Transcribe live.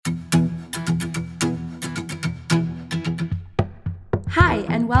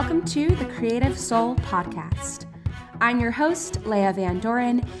and welcome to the Creative Soul Podcast. I'm your host, Leah Van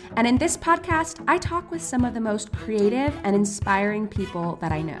Doren, and in this podcast, I talk with some of the most creative and inspiring people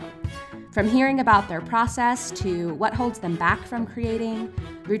that I know. From hearing about their process to what holds them back from creating,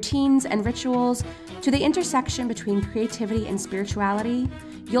 routines and rituals, to the intersection between creativity and spirituality,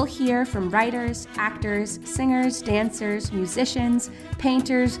 you'll hear from writers, actors, singers, dancers, musicians,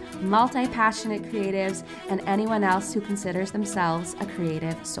 painters, multi-passionate creatives, and anyone else who considers themselves a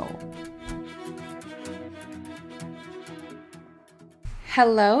creative soul.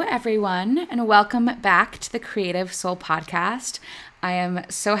 Hello, everyone, and welcome back to the Creative Soul Podcast. I am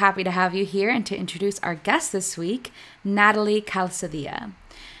so happy to have you here and to introduce our guest this week, Natalie Calzadilla.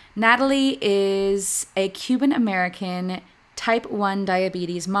 Natalie is a Cuban-American type 1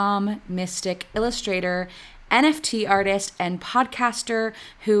 diabetes mom, mystic, illustrator, NFT artist, and podcaster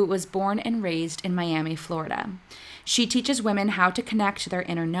who was born and raised in Miami, Florida. She teaches women how to connect to their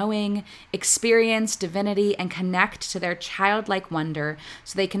inner knowing, experience divinity, and connect to their childlike wonder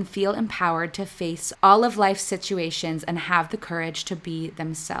so they can feel empowered to face all of life's situations and have the courage to be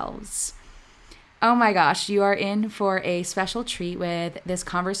themselves. Oh my gosh, you are in for a special treat with this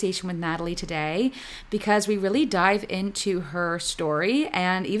conversation with Natalie today because we really dive into her story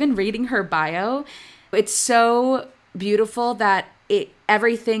and even reading her bio. It's so beautiful that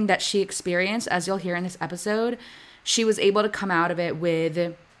everything that she experienced, as you'll hear in this episode, she was able to come out of it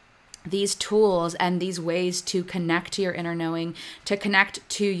with these tools and these ways to connect to your inner knowing, to connect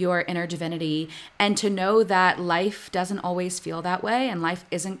to your inner divinity, and to know that life doesn't always feel that way and life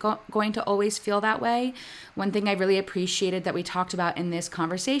isn't going to always feel that way. One thing I really appreciated that we talked about in this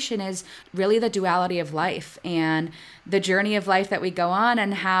conversation is really the duality of life and the journey of life that we go on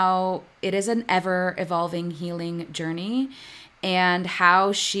and how it is an ever-evolving healing journey, and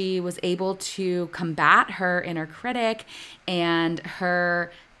how she was able to combat her inner critic and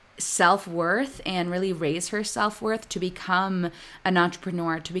her self-worth and really raise her self-worth to become an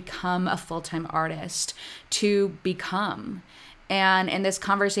entrepreneur, to become a full-time artist, to become. And in this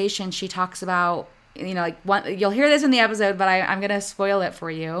conversation, she talks about, you'll hear this in the episode, but I'm going to spoil it for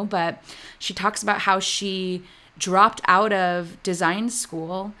you. But she talks about how she dropped out of design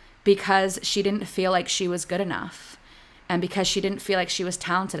school because she didn't feel like she was good enough. And because she didn't feel like she was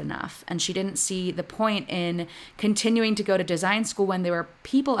talented enough, and she didn't see the point in continuing to go to design school when there were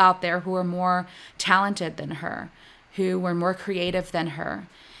people out there who were more talented than her, who were more creative than her.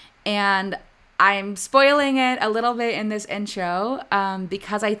 And I'm spoiling it a little bit in this intro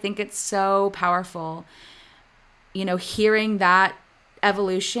because I think it's so powerful, hearing that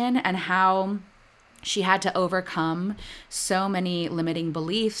evolution and how she had to overcome so many limiting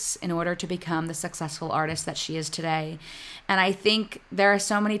beliefs in order to become the successful artist that she is today. And I think there are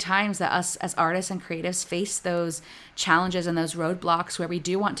so many times that us as artists and creatives face those challenges and those roadblocks where we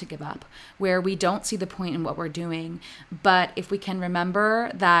do want to give up, where we don't see the point in what we're doing. But if we can remember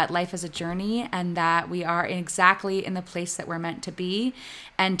that life is a journey and that we are exactly in the place that we're meant to be,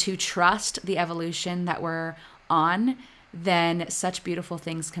 and to trust the evolution that we're on, then such beautiful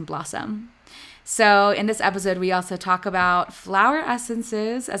things can blossom. So in this episode, we also talk about flower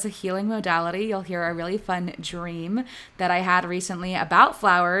essences as a healing modality. You'll hear a really fun dream that I had recently about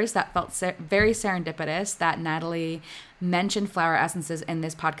flowers that felt very serendipitous, that Natalie mentioned flower essences in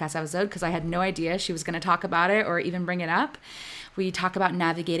this podcast episode because I had no idea she was going to talk about it or even bring it up. We talk about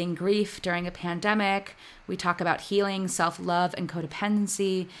navigating grief during a pandemic. We talk about healing, self-love, and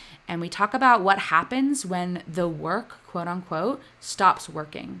codependency. And we talk about what happens when the work, quote unquote, stops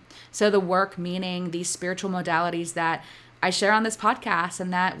working. So the work meaning these spiritual modalities that I share on this podcast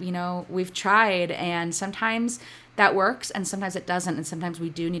and that, we've tried. And sometimes that works and sometimes it doesn't. And sometimes we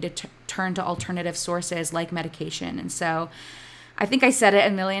do need to turn to alternative sources like medication. And so I think I said it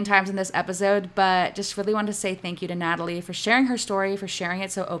a million times in this episode, but just really want to say thank you to Natalie for sharing her story, for sharing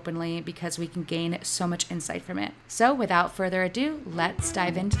it so openly, because we can gain so much insight from it. So without further ado, let's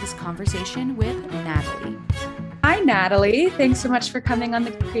dive into this conversation with Natalie. Hi, Natalie. Thanks so much for coming on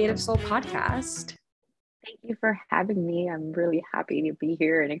the Creative Soul Podcast. Thank you for having me. I'm really happy to be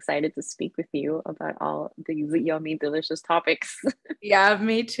here and excited to speak with you about all these yummy, delicious topics. Yeah,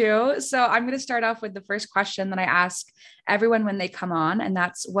 me too. So I'm going to start off with the first question that I ask everyone when they come on, and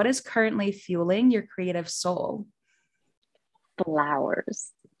that's, what is currently fueling your creative soul?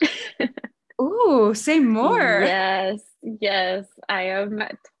 Flowers. Ooh, say more. Yes. I am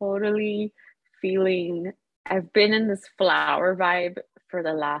totally feeling, I've been in this flower vibe for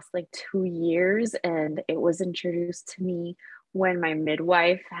the last 2 years, and it was introduced to me when my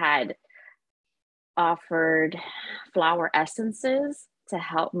midwife had offered flower essences to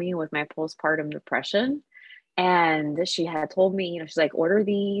help me with my postpartum depression. And she had told me, she's like, order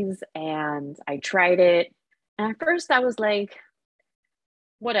these. And I tried it. And at first I was like,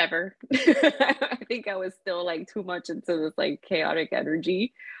 whatever. I think I was still like too much into this like chaotic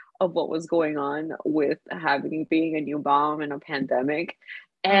energy of what was going on with having being a new mom in a pandemic.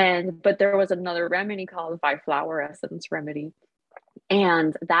 And but there was another remedy called 5 flower essence remedy.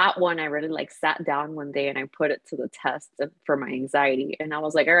 And that one I really like sat down one day and I put it to the test for my anxiety. And I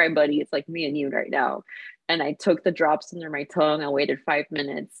was like, all right, buddy, it's like me and you right now. And I took the drops under my tongue. I waited 5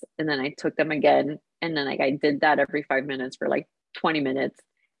 minutes and then I took them again. And then like I did that every 5 minutes for like 20 minutes.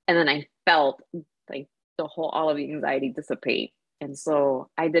 And then I felt like all of the anxiety dissipate. And so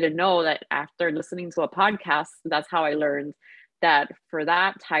I didn't know that after listening to a podcast, that's how I learned that for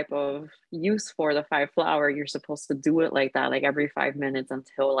that type of use for the 5 flower, you're supposed to do it like that, like every 5 minutes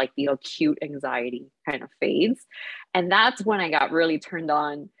until like the acute anxiety kind of fades. And that's when I got really turned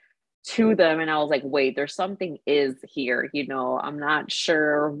on to them. And I was like, wait, there's something is here, I'm not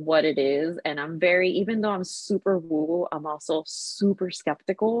sure what it is. And I'm even though I'm super woo, I'm also super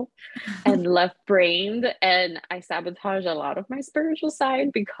skeptical and left brained. And I sabotage a lot of my spiritual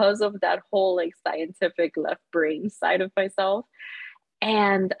side because of that whole like scientific left brain side of myself.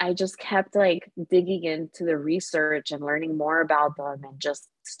 And I just kept like digging into the research and learning more about them and just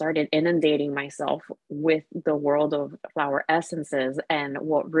started inundating myself with the world of flower essences. And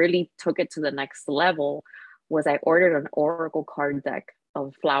what really took it to the next level was I ordered an oracle card deck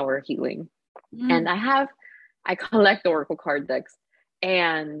of flower healing. And I collect oracle card decks,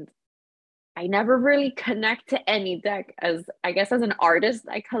 and I never really connect to any deck. As I guess as an artist,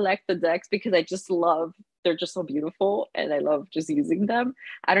 I collect the decks because I just love, they're just so beautiful and I love just using them.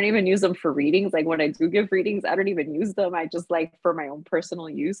 I don't even use them for readings. Like when I do give readings, I don't even use them. I just like for my own personal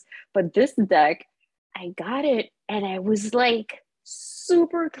use. But this deck, I got it and I was like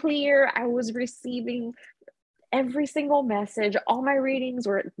super clear. I was receiving every single message. All my readings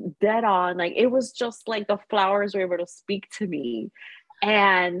were dead on. Like it was just like the flowers were able to speak to me.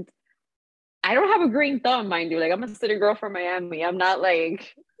 And I don't have a green thumb, mind you. Like I'm a city girl from Miami. I'm not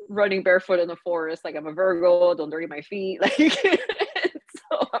like running barefoot in the forest. Like I'm a Virgo, don't dirty my feet. Like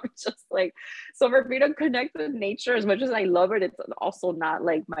so I'm just like, so for me to connect with nature as much as I love it, it's also not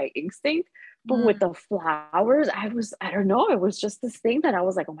like my instinct. But with the flowers, I don't know, it was just this thing that I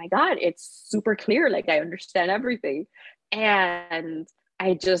was like, oh my God, it's super clear. Like I understand everything. And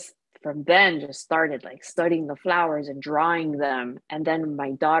I just from then just started like studying the flowers and drawing them. And then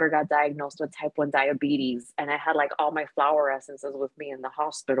my daughter got diagnosed with type 1 diabetes, and I had like all my flower essences with me in the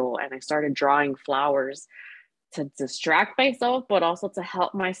hospital, and I started drawing flowers to distract myself but also to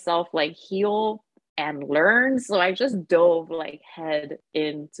help myself like heal and learn. So I just dove like head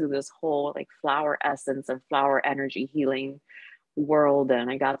into this whole like flower essence and flower energy healing world,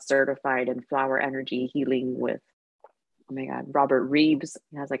 and I got certified in flower energy healing with, oh my God, Robert Reeves.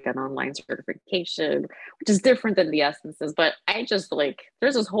 He has like an online certification, which is different than the essences. But I just like,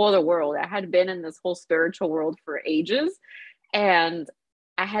 there's this whole other world. I had been in this whole spiritual world for ages, and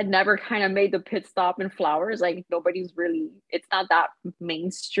I had never kind of made the pit stop in flowers. Like nobody's really, it's not that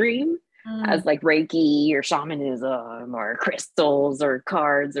mainstream as like Reiki or shamanism or crystals or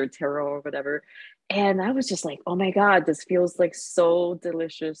cards or tarot or whatever. And I was just like, oh my God, this feels like so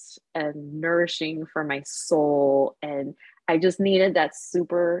delicious and nourishing for my soul. And I just needed that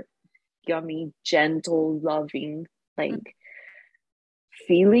super yummy, gentle, loving, like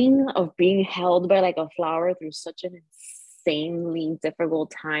feeling of being held by like a flower through such an insanely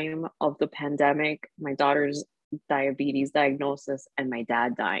difficult time of the pandemic, my daughter's diabetes diagnosis, and my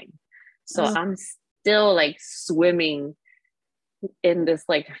dad dying. So I'm still like swimming in this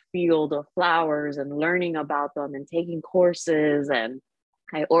like field of flowers and learning about them and taking courses. And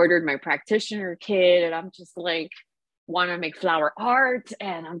I ordered my practitioner kit, and I'm just like want to make flower art,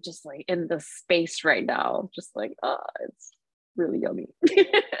 and I'm just like in the space right now, just like, oh, it's really yummy.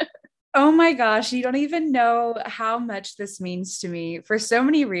 Oh my gosh, you don't even know how much this means to me for so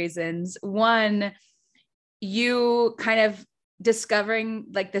many reasons. One, you kind of discovering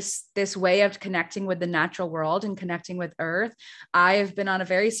like this way of connecting with the natural world and connecting with earth. I have been on a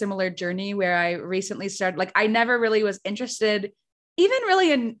very similar journey where I recently started, like I never really was interested even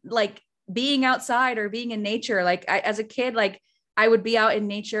really in like being outside or being in nature. Like as a kid, like I would be out in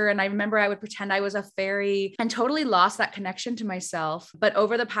nature, and I remember I would pretend I was a fairy and totally lost that connection to myself. But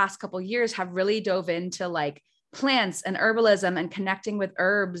over the past couple of years have really dove into like plants and herbalism and connecting with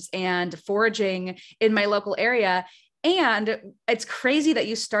herbs and foraging in my local area. And it's crazy that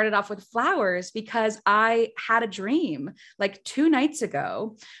you started off with flowers, because I had a dream like 2 nights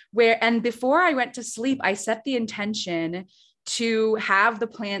ago and before I went to sleep, I set the intention to have the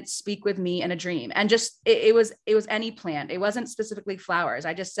plant speak with me in a dream. And just, it was any plant. It wasn't specifically flowers.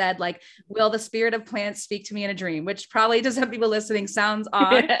 I just said like, will the spirit of plants speak to me in a dream, which probably to some people listening sounds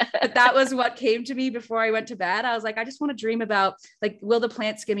odd, but that was what came to me before I went to bed. I was like, I just want to dream about like, will the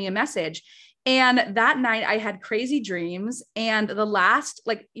plants give me a message? And that night I had crazy dreams. And the last,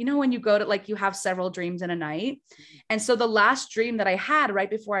 like, you know, when you go to like, you have several dreams in a night. And so the last dream that I had right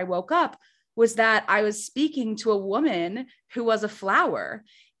before I woke up was that I was speaking to a woman who was a flower.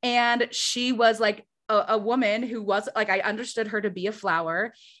 And she was like a woman who was like, I understood her to be a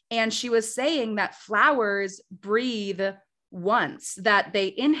flower. And she was saying that flowers breathe once, that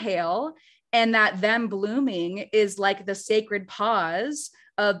they inhale, and that them blooming is like the sacred pause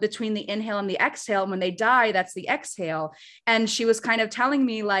of between the inhale and the exhale. When they die, that's the exhale. And she was kind of telling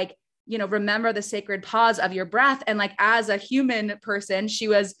me like, you know, remember the sacred pause of your breath. And like, as a human person, she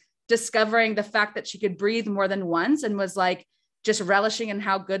was discovering the fact that she could breathe more than once and was like just relishing in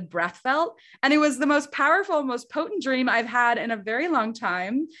how good breath felt. And it was the most powerful, most potent dream I've had in a very long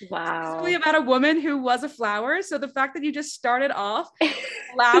time. Wow. Specifically about a woman who was a flower. So the fact that you just started off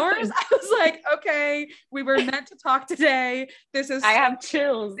flowers, I was like, okay, we were meant to talk today. This is I have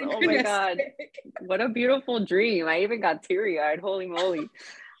chills. Oh my God. What a beautiful dream. I even got teary-eyed. Holy moly.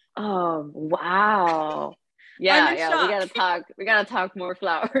 Wow. Yeah, we gotta talk more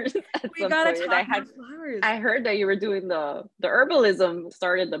flowers at We some gotta point. talk more flowers. I heard that you were doing the herbalism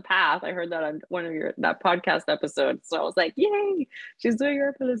started the path. I heard that on one of that podcast episodes. So I was like, yay, she's doing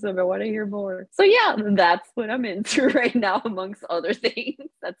herbalism. I want to hear more. So yeah, that's what I'm into right now, amongst other things.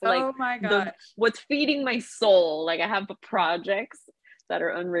 That's like, oh my God, what's feeding my soul. Like I have projects that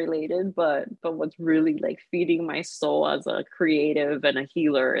are unrelated, but what's really like feeding my soul as a creative and a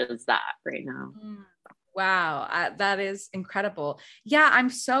healer is that right now. Wow, that is incredible. Yeah, I'm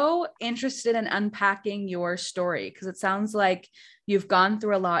so interested in unpacking your story because it sounds like you've gone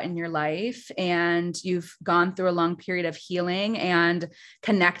through a lot in your life and you've gone through a long period of healing and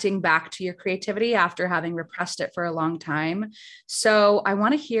connecting back to your creativity after having repressed it for a long time. So I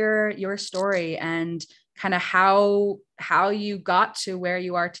want to hear your story and kind of how you got to where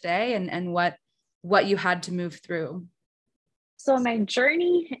you are today and what you had to move through. So my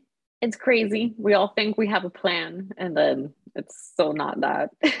journey, it's crazy. We all think we have a plan, and then it's so not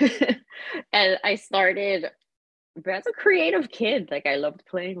that. And I started as a creative kid. Like I loved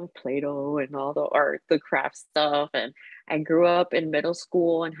playing with Play-Doh and all the art, the craft stuff. And I grew up in middle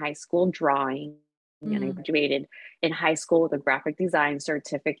school and high school drawing. And I graduated in high school with a graphic design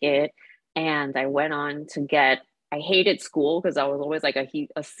certificate. And I went on to I hated school because I was always like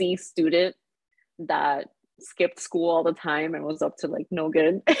a C student that skipped school all the time and was up to like no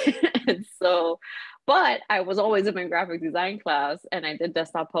good. And so, but I was always in my graphic design class and I did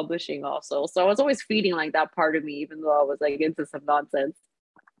desktop publishing also. So I was always feeding like that part of me, even though I was like into some nonsense.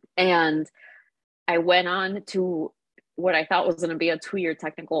 And I went on to what I thought was going to be a 2-year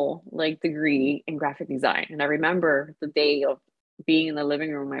technical like degree in graphic design. And I remember the day of being in the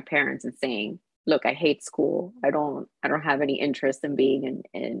living room with my parents and saying, look, I hate school. I don't have any interest in being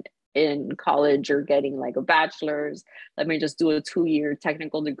in college or getting like a bachelor's. Let me just do a 2-year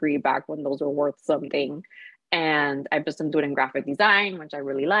technical degree back when those were worth something. And I just am doing graphic design, which I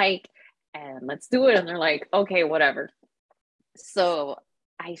really like. And let's do it. And they're like, okay, whatever. So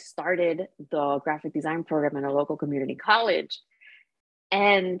I started the graphic design program in a local community college.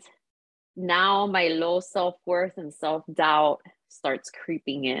 And now my low self-worth and self-doubt starts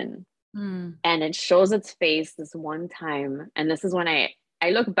creeping in. And it shows its face this one time. And this is when I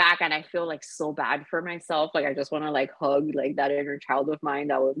look back and I feel like so bad for myself. Like I just want to like hug like that inner child of mine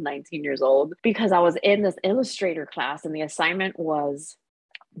that was 19 years old, because I was in this Illustrator class and the assignment was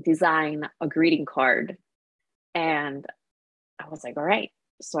design a greeting card. And I was like, all right.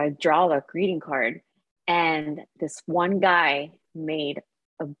 So I draw the greeting card and this one guy made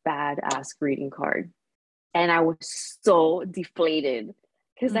a badass greeting card. And I was so deflated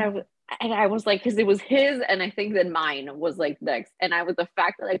because I was like, because it was his, and I think that mine was like next. And I was the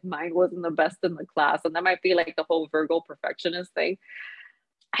fact that like mine wasn't the best in the class, and that might be like the whole Virgo perfectionist thing.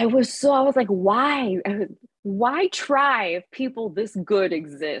 I was like, why try if people this good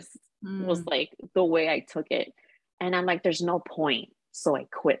exist? Was like the way I took it. And I'm like, there's no point. So I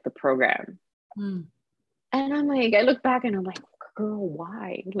quit the program. And I'm like, I look back and I'm like, girl,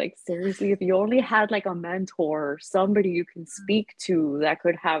 why? Like, seriously, if you only had like a mentor, somebody you can speak to that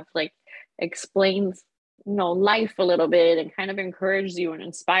could have like explained, life a little bit and kind of encouraged you and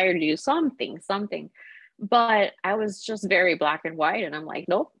inspired you, something. But I was just very black and white. And I'm like,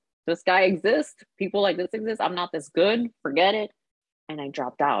 nope, this guy exists. People like this exist. I'm not this good. Forget it. And I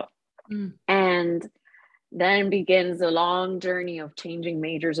dropped out. And Then begins a long journey of changing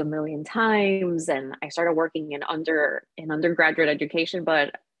majors a million times. And I started working in undergraduate education,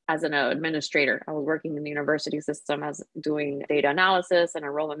 but as an administrator. I was working in the university system as doing data analysis and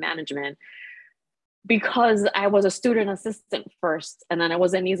enrollment management because I was a student assistant first. And then it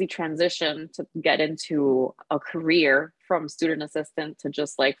was an easy transition to get into a career from student assistant to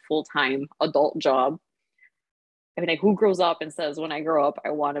just like full-time adult job. I mean, like, who grows up and says, when I grow up, I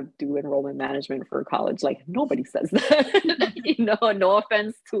want to do enrollment management for college? Like, nobody says that. No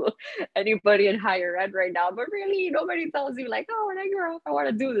offense to anybody in higher ed right now, but really, nobody tells you, like, oh, when I grow up, I want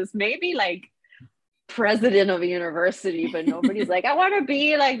to do this. Maybe like president of a university, but nobody's like, I want to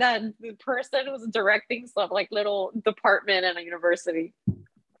be like that person who's directing some like little department in a university.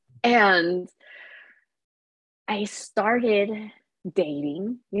 And I started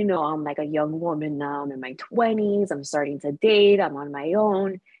dating. I'm like a young woman now. I'm in my 20s. I'm starting to date. I'm on my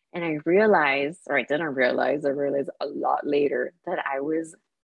own. And I realized, or I didn't realize, I realized a lot later that I was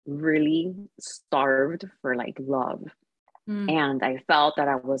really starved for like love. And I felt that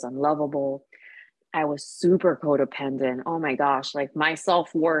I was unlovable. I was super codependent. Oh my gosh, like my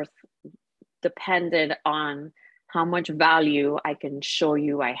self-worth depended on how much value I can show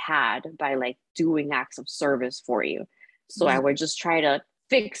you I had by like doing acts of service for you. So I would just try to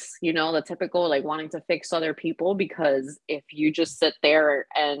fix, the typical like wanting to fix other people, because if you just sit there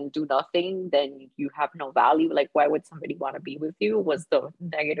and do nothing, then you have no value. Like, why would somebody want to be with you, was the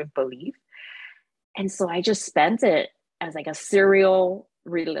negative belief. And so I just spent it as like a serial,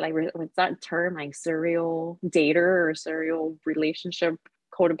 really, like, what's that term, like serial dater or serial relationship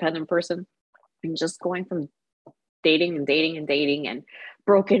codependent person, and just going from dating and dating and dating and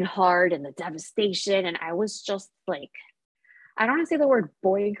broken heart and the devastation. And I was just like, I don't want to say the word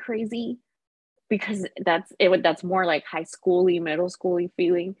boy crazy, because that's more like high schooly, middle schooly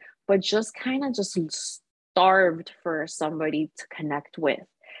feeling, but just kind of just starved for somebody to connect with.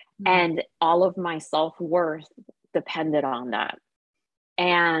 And all of my self-worth depended on that.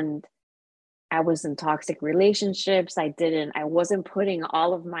 And I was in toxic relationships. I wasn't putting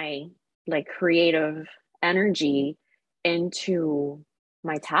all of my like creative energy into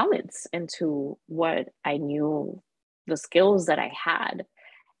my talents, into what I knew, the skills that I had.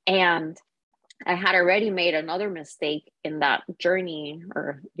 And I had already made another mistake in that journey,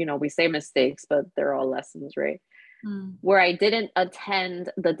 or, we say mistakes, but they're all lessons, right? Where I didn't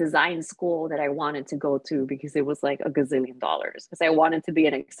attend the design school that I wanted to go to because it was like $1 gazillion, because I wanted to be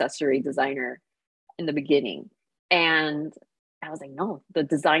an accessory designer in the beginning. And I was like, no, the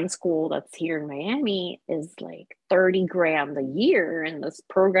design school that's here in Miami is like 30 grand a year. And this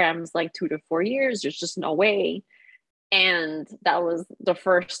program's like 2 to 4 years. There's just no way. And that was the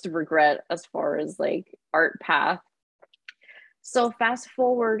first regret as far as like art path. So fast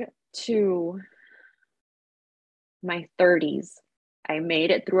forward to my 30s, I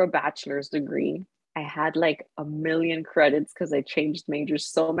made it through a bachelor's degree. I had like 1 million credits because I changed majors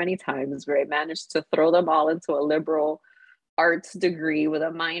so many times, where I managed to throw them all into a liberal arts degree with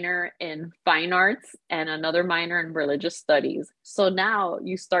a minor in fine arts and another minor in religious studies. So now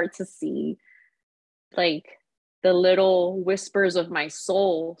you start to see like the little whispers of my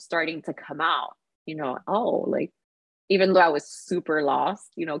soul starting to come out, oh, like, even though I was super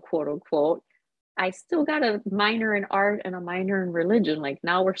lost, quote unquote, I still got a minor in art and a minor in religion. Like,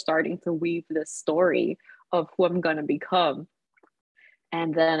 now we're starting to weave this story of who I'm going to become.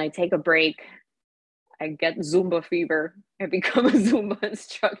 And then I take a break. I get Zumba fever. I become a Zumba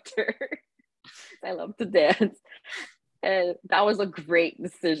instructor. I love to dance. And that was a great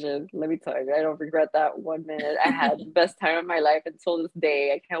decision. Let me tell you, I don't regret that 1 minute. I had the best time of my life until this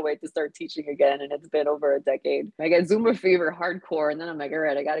day. I can't wait to start teaching again. And it's been over a decade. I get Zumba fever hardcore. And then I'm like, all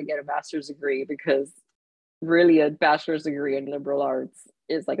right, I got to get a master's degree, because really a bachelor's degree in liberal arts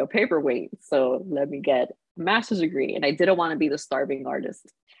is like a paperweight. So let me get a master's degree. And I didn't want to be the starving artist.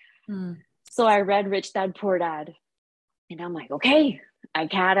 So I read Rich Dad Poor Dad. And I'm like, okay, I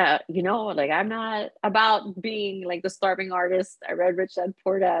gotta, like, I'm not about being like the starving artist. I read Rich Dad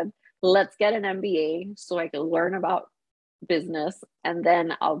Poor Dad. Let's get an MBA so I can learn about business, and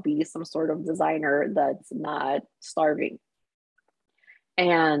then I'll be some sort of designer that's not starving.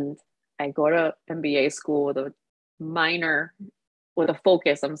 And I go to MBA school with a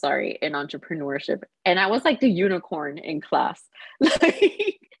focus, in entrepreneurship. And I was like the unicorn in class.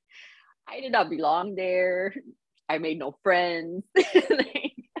 Like, I did not belong there. I made no friends.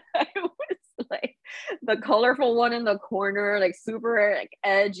 Like, I was like the colorful one in the corner, like super like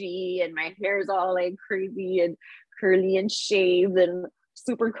edgy, and my hair's all like crazy and curly and shaved and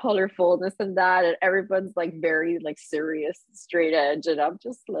super colorful, this and that. And everyone's like very like serious, straight edge. And I'm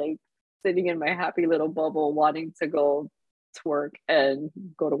just like sitting in my happy little bubble, wanting to go twerk and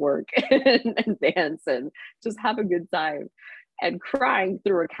go to work and dance and just have a good time, and crying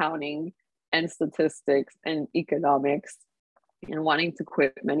through accounting and statistics and economics and wanting to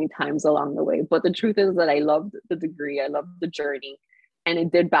quit many times along the way. But the truth is that I loved the degree, I loved the journey, and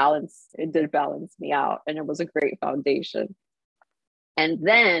it did balance me out, and it was a great foundation. And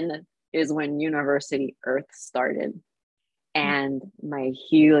then is when University Earth started and my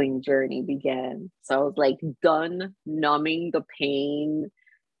healing journey began. So I was like done numbing the pain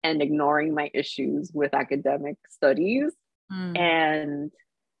and ignoring my issues with academic studies. And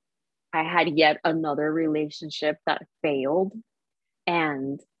I had yet another relationship that failed.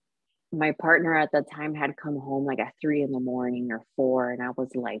 And my partner at the time had come home like at 3 in the morning or 4. And I was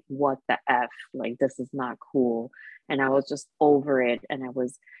like, what the F? Like, this is not cool. And I was just over it. And I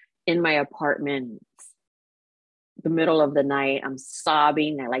was in my apartment, the middle of the night. I'm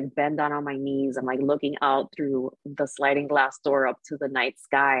sobbing. I like bend down on my knees. I'm like looking out through the sliding glass door up to the night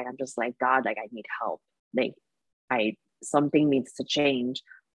sky. And I'm just like, God, like, I need help. Like, something needs to change.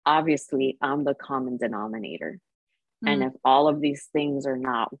 Obviously, I'm the common denominator. And if all of these things are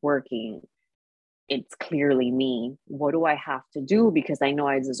not working, it's clearly me. What do I have to do? Because I know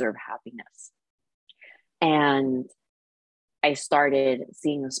I deserve happiness. And I started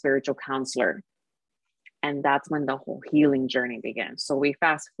seeing a spiritual counselor. And that's when the whole healing journey began. So we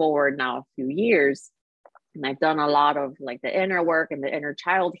fast forward now a few years, and I've done a lot of like the inner work and the inner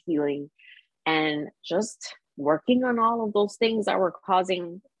child healing, and just working on all of those things that were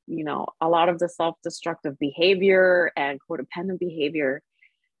causing, you know, a lot of the self-destructive behavior and codependent behavior.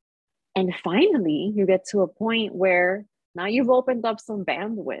 And finally, you get to a point where now you've opened up some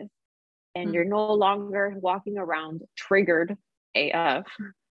bandwidth and you're no longer walking around triggered AF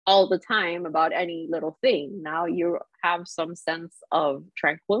all the time about any little thing. Now you have some sense of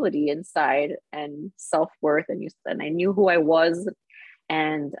tranquility inside and self-worth. And I knew who I was.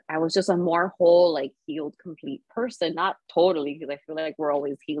 And I was just a more whole, like healed, complete person. Not totally, because I feel like we're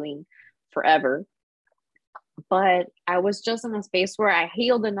always healing forever. But I was just in a space where I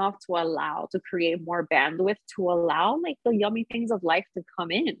healed enough to create more bandwidth to allow like the yummy things of life to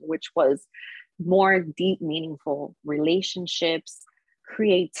come in, which was more deep, meaningful relationships,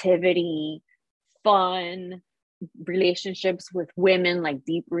 creativity, fun, relationships with women, like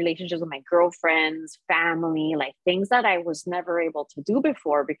deep relationships with my girlfriends, family, like things that I was never able to do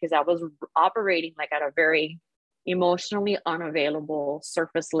before because I was operating like at a very emotionally unavailable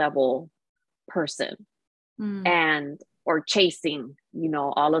surface level person and or chasing, you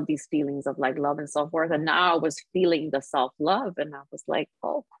know, all of these feelings of like love and self-worth. And now I was feeling the self-love and I was like,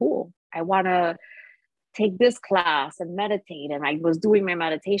 oh, cool. I want to take this class and meditate. And I was doing my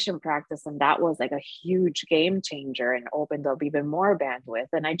meditation practice, and that was like a huge game changer and opened up even more bandwidth.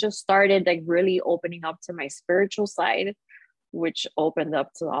 And I just started like really opening up to my spiritual side, which opened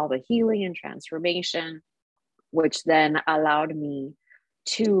up to all the healing and transformation, which then allowed me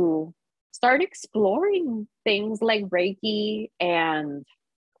to start exploring things like Reiki. And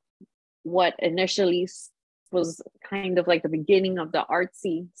what initially was kind of like the beginning of the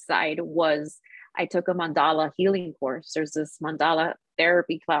artsy side was I took a mandala healing course. There's this mandala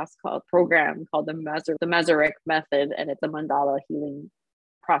therapy program called the Mazarek method, and it's a mandala healing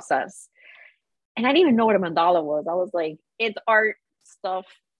process. And I didn't even know what a mandala was. I was like, it's art stuff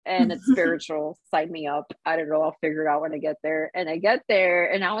and it's spiritual. Sign me up. I don't know. I'll figure it out when I get there. And I get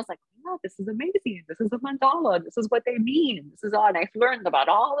there and I was like, oh, this is amazing. This is a mandala. This is what they mean. This is all. And I've learned about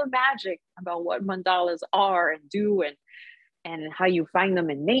all the magic about what mandalas are and do, and how you find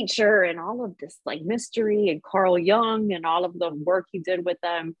them in nature and all of this like mystery, and Carl Jung and all of the work he did with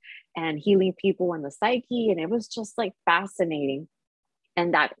them and healing people in the psyche. And it was just like fascinating.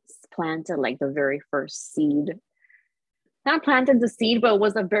 And that planted like the very first seed. Not planted the seed, but it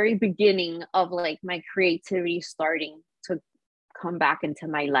was the very beginning of like my creativity starting to come back into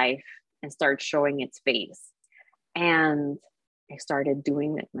my life and start showing its face. And I started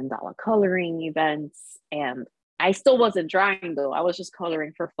doing like mandala coloring events, and I still wasn't drawing though. I was just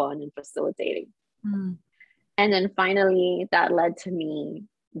coloring for fun and facilitating. And then finally that led to me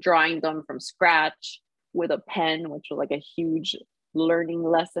drawing them from scratch with a pen, which was like a huge learning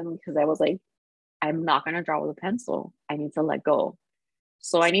lesson because I was like, I'm not going to draw with a pencil. I need to let go.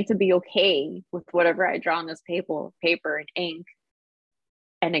 So I need to be okay with whatever I draw on this paper and ink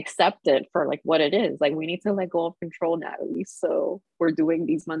and accept it for like what it is. Like we need to let go of control, Natalie. So we're doing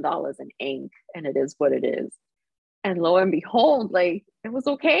these mandalas in ink and it is what it is. And lo and behold, like it was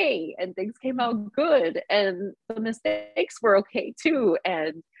okay. And things came out good. And the mistakes were okay too.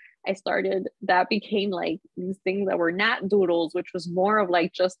 And that became like these things that were nat doodles, which was more of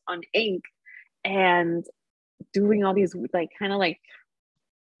like just on ink, and doing all these like kind of like,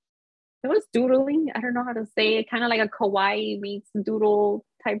 it was doodling. I don't know how to say it, kind of like a kawaii meets doodle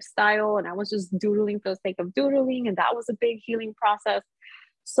type style. And I was just doodling for the sake of doodling. And that was a big healing process.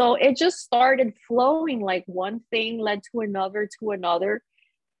 So it just started flowing, like one thing led to another,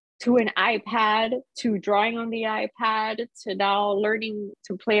 to an iPad, to drawing on the iPad, to now learning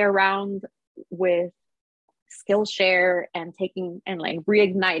to play around with Skillshare and taking and like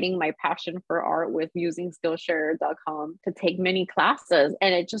reigniting my passion for art with using Skillshare.com to take many classes.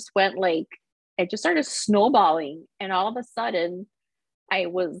 And it just went like, it just started snowballing. And all of a sudden, I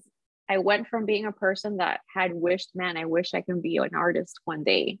was I went from being a person that had wished, man, I wish I can be an artist one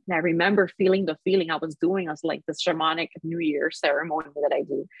day. And I remember feeling the feeling I was doing as like this shamanic New Year ceremony that I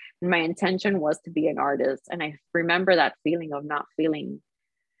do. And my intention was to be an artist. And I remember that feeling of not feeling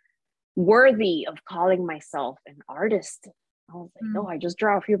worthy of calling myself an artist. I was like, no, I just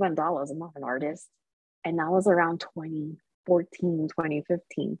draw a few mandalas. I'm not an artist. And that was around 2014,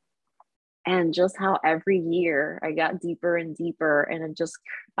 2015. And just how every year I got deeper and deeper, and it just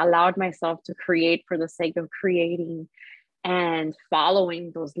allowed myself to create for the sake of creating, and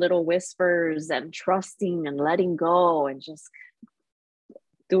following those little whispers and trusting and letting go, and just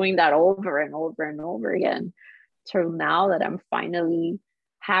doing that over and over and over again, till now that I'm finally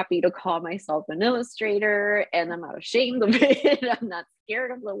happy to call myself an illustrator, and I'm not ashamed of it. I'm not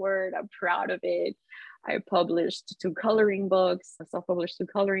scared of the word. I'm proud of it. I published 2 coloring books, self-published 2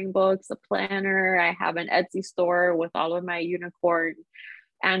 coloring books, a planner. I have an Etsy store with all of my unicorn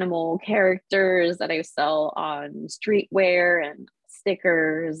animal characters that I sell on streetwear and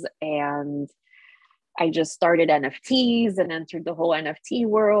stickers. And I just started NFTs and entered the whole NFT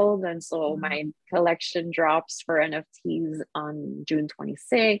world. And so my collection drops for NFTs on June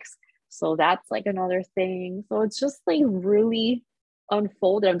 26th. So that's like another thing. So it's just like really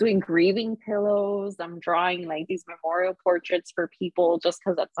unfolded. I'm doing grieving pillows. I'm drawing like these memorial portraits for people, just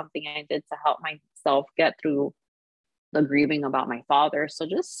because that's something I did to help myself get through the grieving about my father. So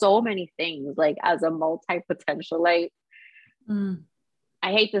just so many things, like as a multi-potentialite.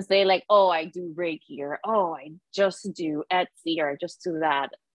 I hate to say like, oh, I do Reiki, or oh, I just do Etsy, or I just do that.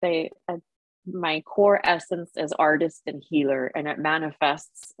 My core essence is artist and healer, and it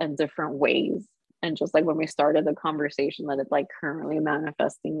manifests in different ways. And just like when we started the conversation, that it's like currently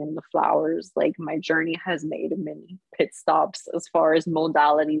manifesting in the flowers, like my journey has made many pit stops as far as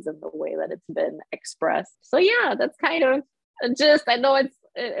modalities and the way that it's been expressed. So yeah, that's kind of just, I know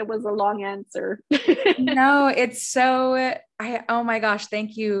it was a long answer. No, it's so, oh my gosh,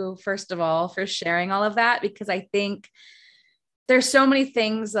 thank you, first of all, for sharing all of that, because I think there's so many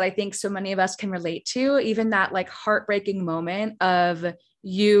things that I think so many of us can relate to, even that like heartbreaking moment of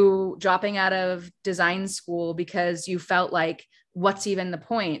you dropping out of design school because you felt like, what's even the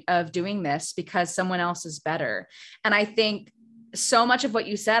point of doing this because someone else is better. And I think so much of what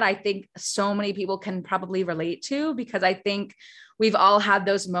you said, I think so many people can probably relate to, because I think we've all had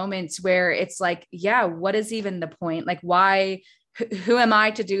those moments where it's like, yeah, what is even the point? Like, why, who am I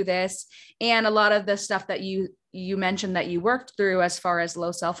to do this? And a lot of the stuff that you mentioned that you worked through as far as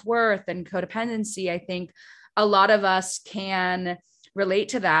low self-worth and codependency, I think a lot of us can relate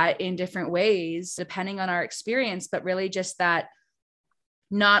to that in different ways, depending on our experience, but really just that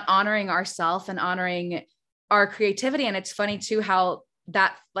not honoring ourselves and honoring our creativity. And it's funny too, how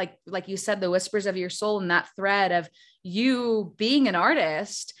that, like you said, the whispers of your soul and that thread of you being an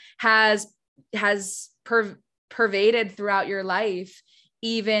artist has pervaded throughout your life,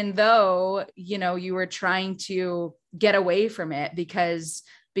 even though, you know, you were trying to get away from it because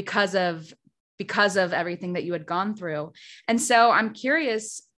of everything that you had gone through. And so I'm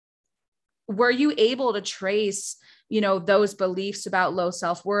curious, were you able to trace, you know, those beliefs about low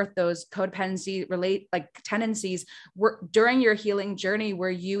self-worth, those codependency tendencies during your healing journey?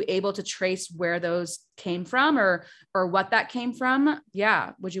 Were you able to trace where those came from, or what that came from?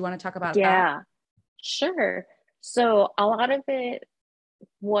 Yeah. Would you want to talk about that? Yeah, sure. So a lot of it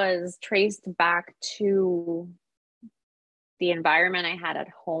was traced back to the environment I had at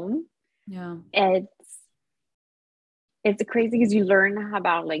home. Yeah. It's crazy because you learn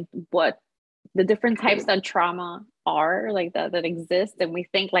about like what the different types of trauma are, like that exist, and we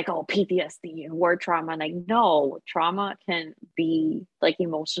think like, oh, PTSD and war trauma. Like, no, trauma can be like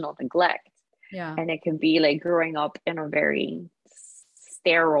emotional neglect. Yeah. And it can be like growing up in a very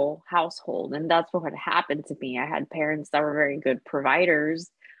sterile household. And that's what had happened to me. I had parents that were very good providers,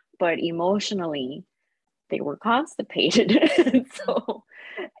 but emotionally they were constipated. So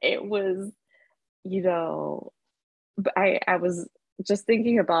it was, you know, I was just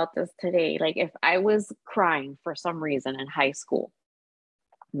thinking about this today, like if I was crying for some reason in high school,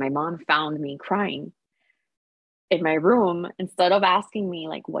 my mom found me crying in my room, instead of asking me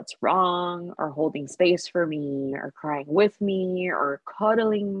like what's wrong or holding space for me or crying with me or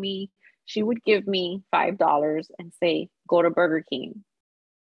cuddling me, she would give me $5 and say, go to Burger King.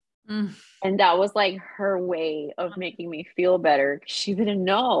 Mm. And that was like her way of making me feel better. She didn't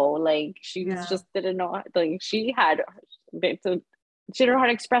know, like Yeah. just didn't know, like she had to, she didn't know how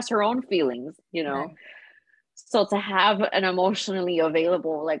to express her own feelings, you know. Right. So to have an emotionally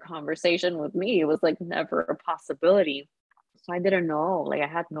available like conversation with me, it was like never a possibility. So I didn't know, like I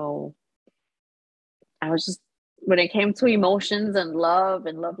had no, I was just, when it came to emotions and love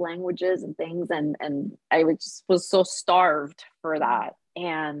languages and things, and I was so starved for that.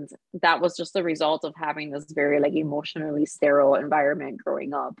 And that was just the result of having this very like emotionally sterile environment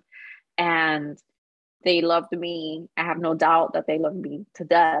growing up. And they loved me. I have no doubt that they loved me to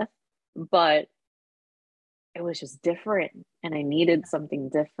death, but it was just different and I needed something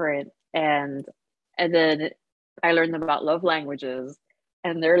different. And then I learned about love languages,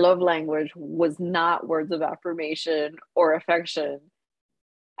 and their love language was not words of affirmation or affection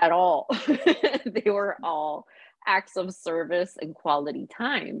at all. They were all acts of service and quality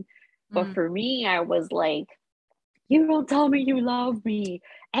time. But Mm. for me, I was like, you don't tell me you love me,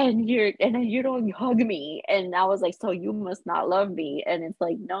 and then you don't hug me. And I was like, so you must not love me. And it's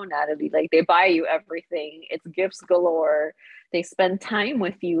like, no, Natalie, like they buy you everything, it's gifts galore. They spend time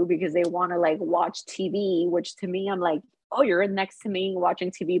with you because they want to like watch TV, which to me, I'm like, oh, you're next to me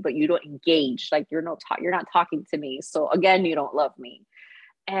watching TV, but you don't engage, like you're not talking to me, so again, you don't love me.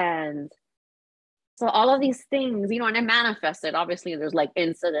 And so all of these things, you know, and it manifested. Obviously, there's like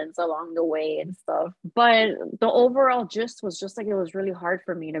incidents along the way and stuff. But the overall gist was just like it was really hard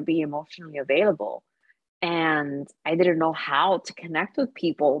for me to be emotionally available. And I didn't know how to connect with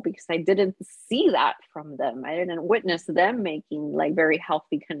people because I didn't see that from them. I didn't witness them making like very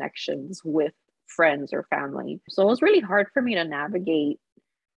healthy connections with friends or family. So it was really hard for me to navigate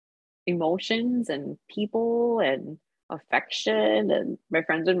emotions and people and affection. And my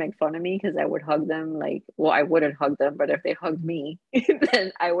friends would make fun of me because I would hug them like, well, I wouldn't hug them, but if they hugged me,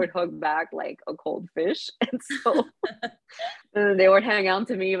 then I would hug back like a cold fish. And so they would hang on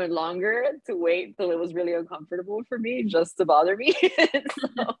to me even longer to wait till it was really uncomfortable for me just to bother me.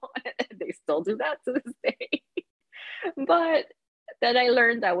 So they still do that to this day. But then I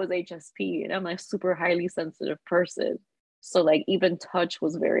learned I was HSP and I'm a super highly sensitive person. So like even touch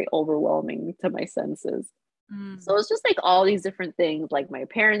was very overwhelming to my senses. So Mm. it's just like all these different things. Like my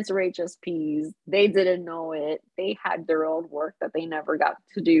parents were HSPs. They didn't know it. They had their own work that they never got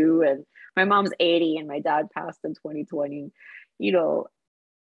to do. And my mom's 80 and my dad passed in 2020, you know.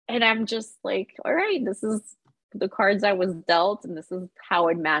 And I'm just like, all right, this is the cards I was dealt, and this is how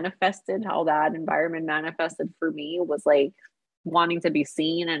it manifested, how that environment manifested for me was like wanting to be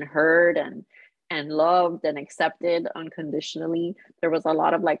seen and heard and loved and accepted unconditionally. There was a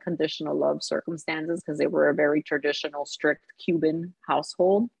lot of like conditional love circumstances because they were a very traditional, strict Cuban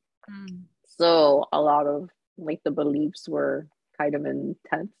household. Mm. So a lot of like the beliefs were kind of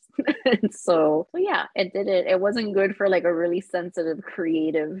intense. And so yeah, it did it. It wasn't good for like a really sensitive,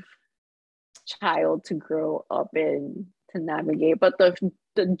 creative child to grow up in to navigate. But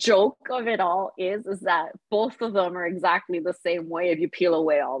the joke of it all is that both of them are exactly the same way if you peel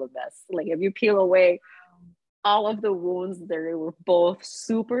away all the mess. Like if you peel away all of the wounds, they were both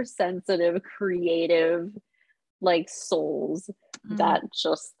super sensitive, creative, like souls Mm. that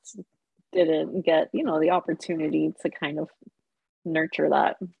just didn't get, you know, the opportunity to kind of nurture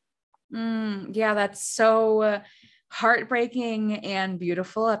that. Yeah, that's so heartbreaking and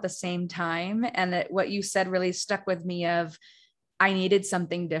beautiful at the same time. And what you said really stuck with me of I needed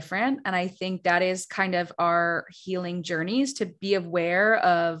something different. And I think that is kind of our healing journeys to be aware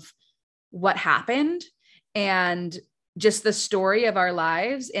of what happened and just the story of our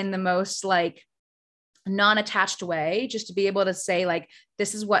lives in the most like non-attached way, just to be able to say like,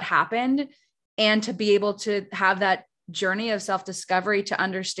 this is what happened. And to be able to have that journey of self-discovery to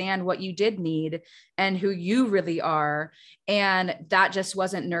understand what you did need and who you really are. And that just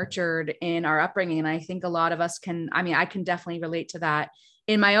wasn't nurtured in our upbringing. And I think a lot of us can, I mean, I can definitely relate to that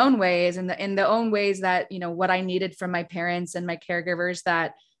in my own ways and in the own ways that, you know, what I needed from my parents and my caregivers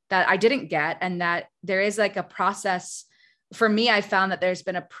that I didn't get. And that there is like a process for me. I found that there's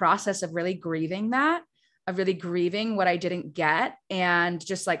been a process of really grieving that, of really grieving what I didn't get and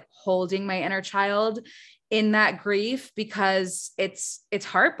just like holding my inner child in that grief, because it's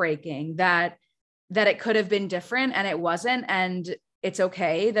heartbreaking that it could have been different and it wasn't, and it's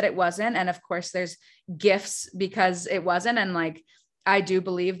okay that it wasn't. And of course there's gifts because it wasn't. And like I do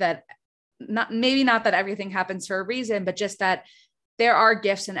believe that not that everything happens for a reason, but just that there are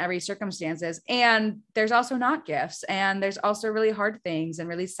gifts in every circumstances, and there's also not gifts, and there's also really hard things and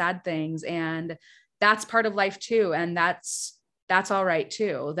really sad things, and that's part of life too. And that's all right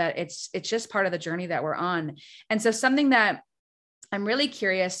too, that it's just part of the journey that we're on. And so something that I'm really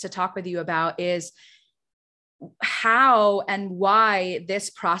curious to talk with you about is how and why this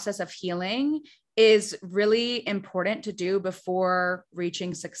process of healing is really important to do before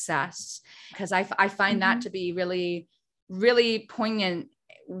reaching success. Because I find that to be really, really poignant,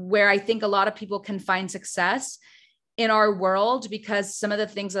 where I think a lot of people can find success in our world because some of the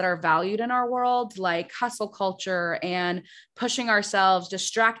things that are valued in our world, like hustle culture and pushing ourselves,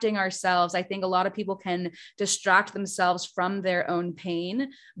 distracting ourselves. I think a lot of people can distract themselves from their own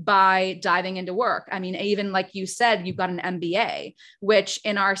pain by diving into work. I mean, even like you said, you've got an MBA, which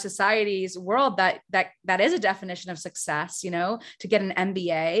in our society's world, that is a definition of success, you know, to get an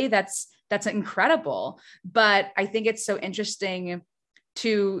MBA, that's incredible. But I think it's so interesting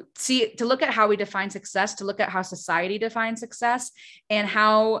to look at how we define success, to look at how society defines success, and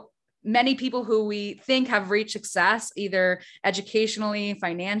how many people who we think have reached success, either educationally,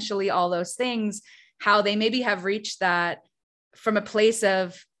 financially, all those things, how they maybe have reached that from a place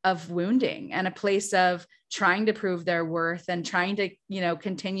of wounding and a place of trying to prove their worth and trying to, you know,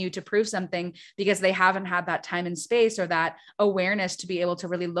 continue to prove something because they haven't had that time and space or that awareness to be able to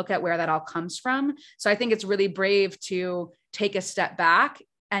really look at where that all comes from. So I think it's really brave to take a step back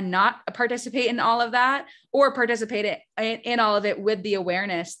and not participate in all of that, or participate in all of it with the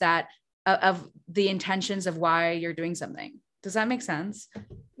awareness that of the intentions of why you're doing something. Does that make sense?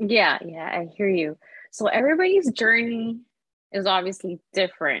 Yeah, I hear you. So everybody's journey is obviously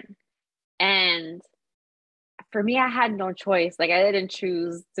different. And for me, I had no choice. Like, I didn't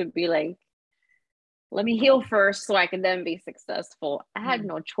choose to be like, let me heal first so I can then be successful. I had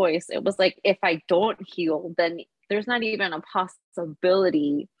no choice. It was like, if I don't heal, then there's not even a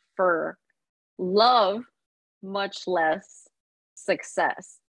possibility for love, much less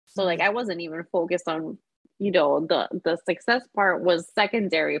success. So like, I wasn't even focused on, you know, the success part was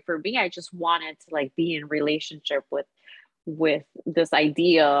secondary for me. I just wanted to like be in relationship with this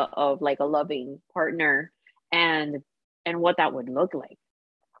idea of like a loving partner and what that would look like.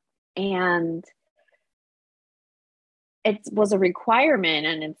 And it was a requirement.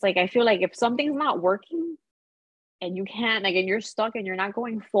 And it's like, I feel like if something's not working and you can't, like, and you're stuck and you're not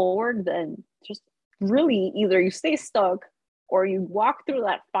going forward, then just really either you stay stuck or you walk through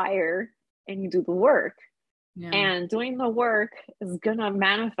that fire and you do the work. Yeah. And doing the work is gonna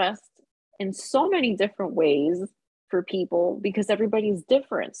manifest in so many different ways for people because everybody's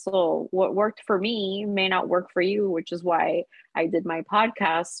different. So what worked for me may not work for you, which is why I did my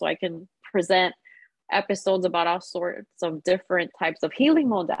podcast, so I can present episodes about all sorts of different types of healing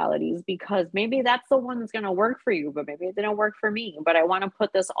modalities, because maybe that's the one that's going to work for you, but maybe it didn't work for me. But I want to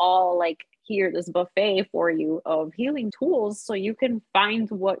put this all like here, this buffet for you of healing tools, so you can find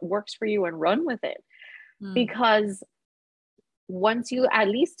what works for you and run with it. Because once you at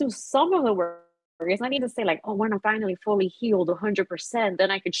least do some of the work, it's not even to say like, oh, when I'm finally fully healed 100%, then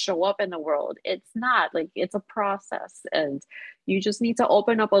I could show up in the world. It's not like, it's a process, and you just need to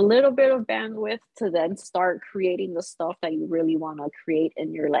open up a little bit of bandwidth to then start creating the stuff that you really want to create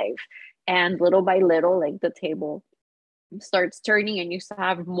in your life. And little by little, like, the table starts turning and you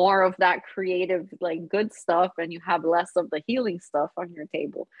have more of that creative, like, good stuff, and you have less of the healing stuff on your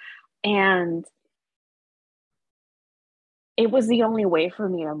table. And it was the only way for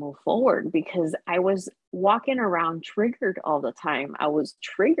me to move forward, because I was walking around triggered all the time. I was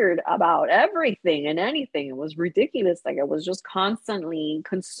triggered about everything and anything. It was ridiculous. Like, I was just constantly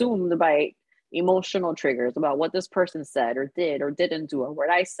consumed by emotional triggers about what this person said or did or didn't do, or what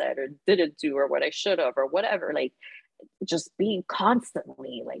I said or didn't do, or what I should have, or whatever. Like, just being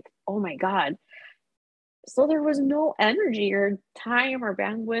constantly like, oh my God. So there was no energy or time or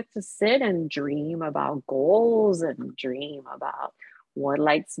bandwidth to sit and dream about goals and dream about what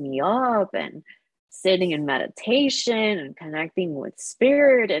lights me up, and sitting in meditation and connecting with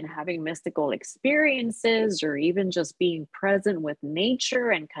spirit and having mystical experiences, or even just being present with nature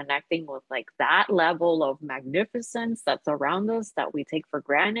and connecting with like that level of magnificence that's around us that we take for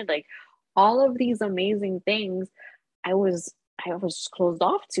granted. Like, all of these amazing things, I was just closed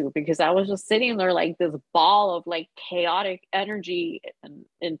off to, because I was just sitting there like this ball of like chaotic energy and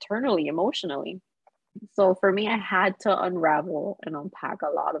internally, emotionally. So for me, I had to unravel and unpack a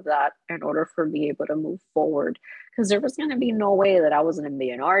lot of that in order for me able to move forward, because there was going to be no way that I was going to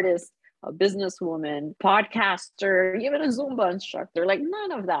be an artist, a businesswoman, podcaster, even a Zumba instructor. Like,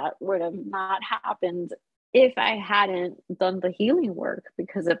 none of that would have not happened if I hadn't done the healing work.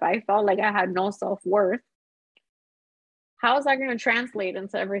 Because if I felt like I had no self-worth, how is that going to translate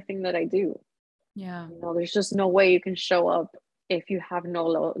into everything that I do? Yeah. There's just no way you can show up if you have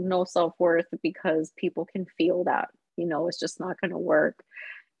no self-worth, because people can feel that. It's just not going to work.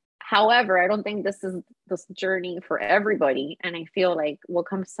 However, I don't think this is this journey for everybody. And I feel like what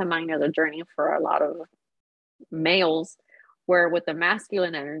comes to mind is a journey for a lot of males, where with the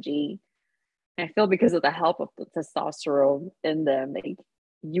masculine energy, I feel because of the help of the testosterone in them,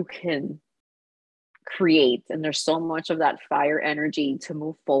 you can create, and there's so much of that fire energy to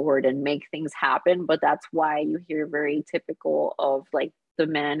move forward and make things happen. But that's why you hear very typical of like the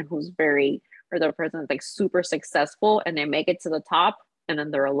man who's very, or the person that's like super successful and they make it to the top and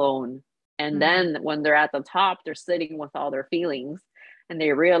then they're alone. And then when they're at the top, they're sitting with all their feelings and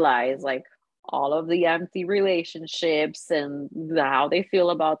they realize like all of the empty relationships and how they feel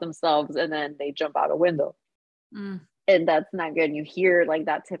about themselves, and then they jump out a window. And that's not good. You hear like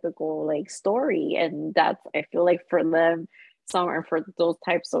that typical like story, and that's, I feel like for them, somewhere for those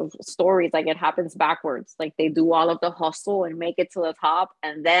types of stories, like it happens backwards. Like they do all of the hustle and make it to the top,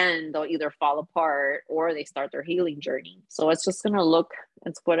 and then they'll either fall apart or they start their healing journey. So it's just gonna look,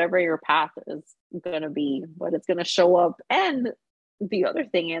 it's whatever your path is gonna be, but it's gonna show up. And the other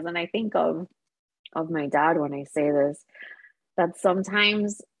thing is, and I think of my dad when I say this, that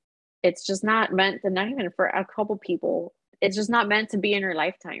sometimes it's just not meant to, not even for a couple people, it's just not meant to be in your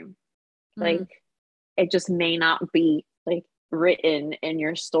lifetime. Like it just may not be like written in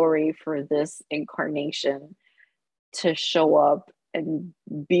your story for this incarnation to show up and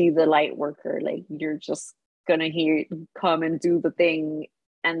be the light worker. Like you're just gonna come and do the thing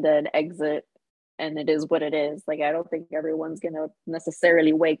and then exit, and it is what it is. Like I don't think everyone's gonna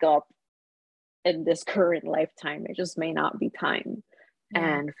necessarily wake up in this current lifetime. It just may not be time.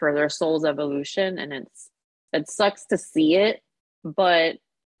 And for their soul's evolution. And it sucks to see it, but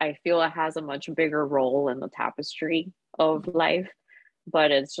I feel it has a much bigger role in the tapestry of life.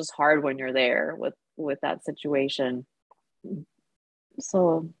 But it's just hard when you're there with that situation.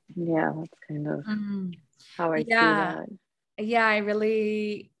 So yeah, that's kind of how I see that. Yeah, I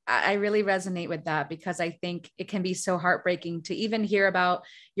really resonate with that, because I think it can be so heartbreaking to even hear about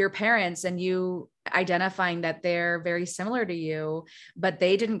your parents and you identifying that they're very similar to you, but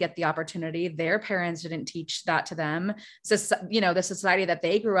they didn't get the opportunity. Their parents didn't teach that to them. So, the society that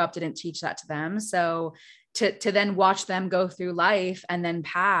they grew up didn't teach that to them. So to then watch them go through life and then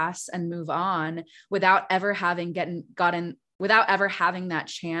pass and move on without ever having without ever having that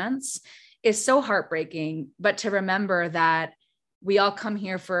chance is so heartbreaking. But to remember that we all come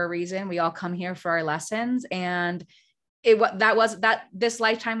here for a reason. We all come here for our lessons. And this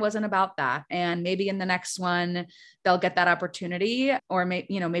lifetime wasn't about that. And maybe in the next one, they'll get that opportunity, or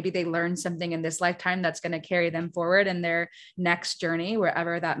maybe they learn something in this lifetime that's going to carry them forward in their next journey,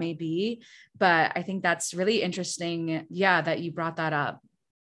 wherever that may be. But I think that's really interesting. Yeah, that you brought that up.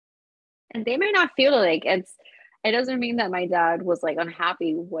 And they may not feel like it doesn't mean that my dad was like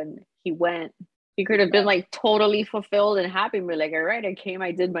unhappy when he went. He could have been like totally fulfilled and happy and be like, all right, I came,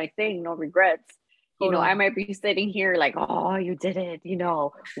 I did my thing, no regrets. Totally. I might be sitting here like, oh, you did it,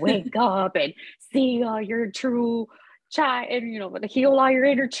 wake up and see your true child, and but heal all your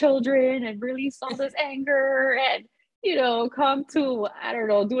inner children and release all this anger, and come to, I don't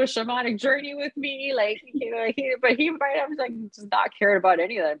know, do a shamanic journey with me. Like, but he might have like just not cared about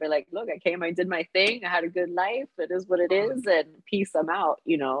any of that. But like, look, I came, I did my thing, I had a good life. It is what it is, and peace, I'm out,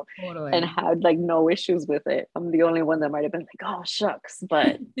 Totally. and had like no issues with it. I'm the only one that might have been like, oh shucks,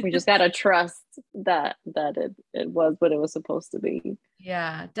 but we just gotta trust that it was what it was supposed to be.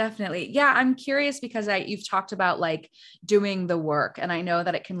 Yeah, definitely. Yeah, I'm curious because you've talked about like doing the work, and I know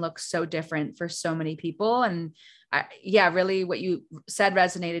that it can look so different for so many people. And really what you said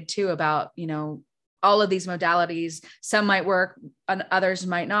resonated too about, all of these modalities. Some might work and others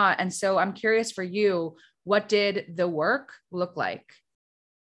might not. And so I'm curious for you, what did the work look like?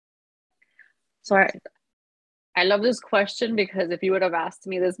 So I love this question, because if you would have asked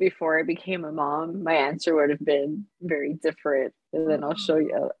me this before I became a mom, my answer would have been very different. And then I'll tell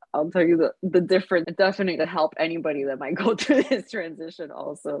you the difference, definitely to help anybody that might go through this transition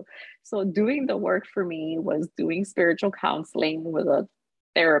also. So doing the work for me was doing spiritual counseling with a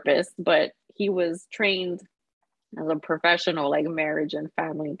therapist, but he was trained as a professional like marriage and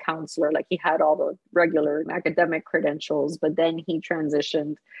family counselor. Like he had all the regular academic credentials, but then he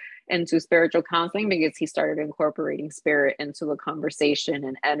transitioned into spiritual counseling because he started incorporating spirit into the conversation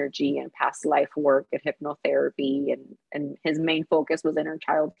and energy and past life work and hypnotherapy, and his main focus was inner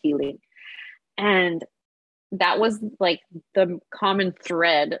child healing. And that was like the common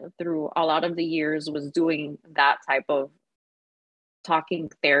thread through a lot of the years, was doing that type of talking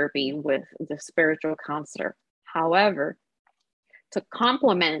therapy with the spiritual counselor. However, to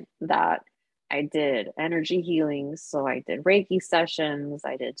complement that, I did energy healing. So I did Reiki sessions,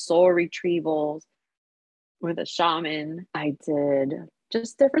 I did soul retrievals with a shaman, I did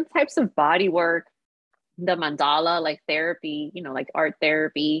just different types of body work, the mandala like therapy, like art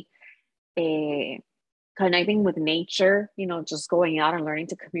therapy, a connecting with nature, just going out and learning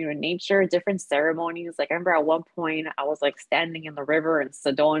to commune with nature, different ceremonies. Like I remember at one point I was like standing in the river in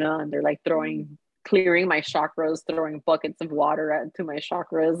Sedona and they're like clearing my chakras, throwing buckets of water into my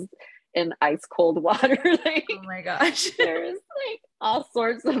chakras in ice cold water. Like, oh my gosh. There's like all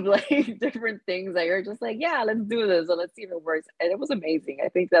sorts of like different things that you're just like, yeah, let's do this and let's see if it works. And it was amazing. I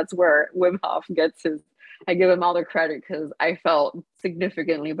think that's where Wim Hof gets his, I give him all the credit because I felt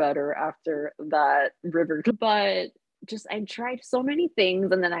significantly better after that river. But just, I tried so many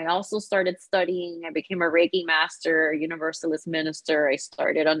things. And then I also started studying. I became a Reiki master, Universalist minister. I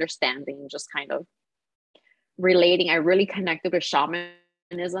started understanding, just kind of relating. I really connected with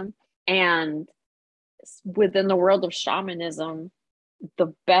shamanism. And within the world of shamanism,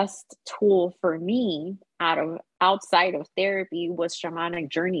 the best tool for me outside of therapy was shamanic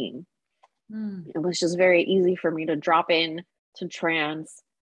journeying. It was just very easy for me to drop in to trance,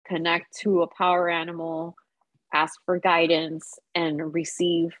 connect to a power animal, ask for guidance, and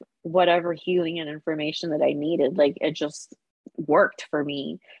receive whatever healing and information that I needed. Like it just worked for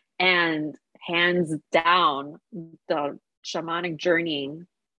me. And hands down, the shamanic journeying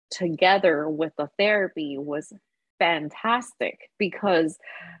together with the therapy was fantastic, because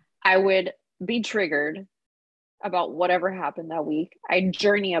I would be triggered about whatever happened that week. I'd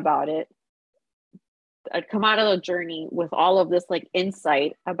journey about it. I'd come out of the journey with all of this like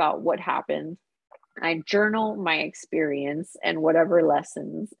insight about what happened. I journal my experience and whatever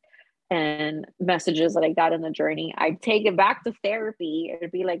lessons and messages that I got in the journey. I'd take it back to therapy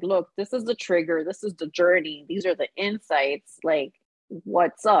and be like, look, this is the trigger. This is the journey. These are the insights. Like,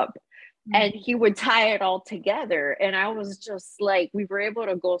 what's up? And he would tie it all together. And I was just like, we were able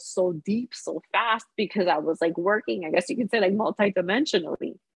to go so deep so fast because I was like working, I guess you could say, like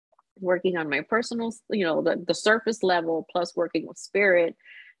multidimensionally, working on my personal, the surface level, plus working with spirit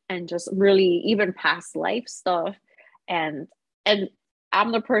and just really even past life stuff. And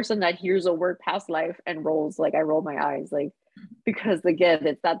I'm the person that hears a word past life and I roll my eyes, like, because again,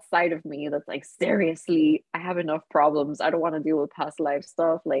 it's that side of me that's like, seriously, I have enough problems. I don't want to deal with past life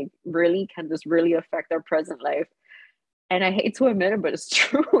stuff. Like, really, can this really affect our present life? And I hate to admit it, but it's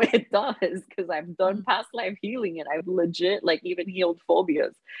true. It does, because I've done past life healing and I've legit like even healed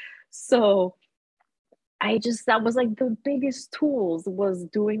phobias. So that was like the biggest tools, was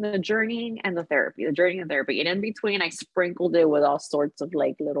doing the journeying and the therapy, And in between, I sprinkled it with all sorts of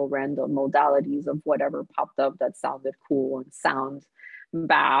like little random modalities of whatever popped up that sounded cool, and sound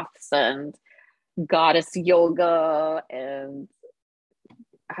baths and goddess yoga. And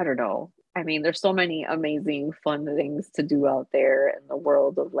I don't know. I mean, there's so many amazing, fun things to do out there in the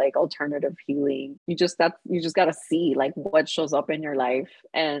world of like alternative healing. You just got to see like what shows up in your life,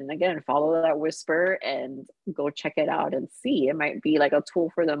 and again, follow that whisper and go check it out and see. It might be like a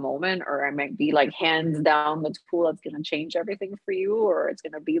tool for the moment, or it might be like hands down the tool that's going to change everything for you, or it's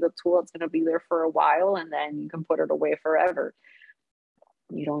going to be the tool that's going to be there for a while and then you can put it away forever.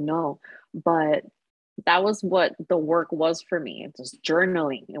 You don't know, but that was what the work was for me. It was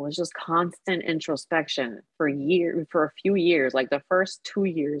journaling. It was just constant introspection for a few years. Like the first 2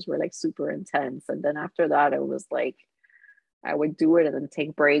 years were like super intense. And then after that, it was like, I would do it and then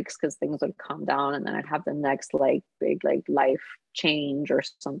take breaks because things would calm down. And then I'd have the next like big like life change or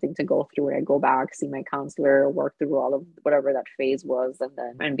something to go through. And I'd go back, see my counselor, work through all of whatever that phase was,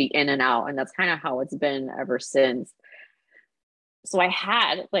 and be in and out. And that's kind of how it's been ever since. So I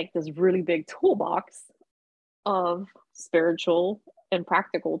had like this really big toolbox of spiritual and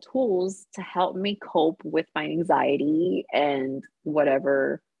practical tools to help me cope with my anxiety and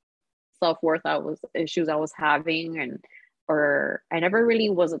whatever self-worth issues I was having. Or I never really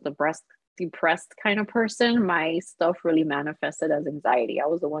was depressed kind of person. My stuff really manifested as anxiety. I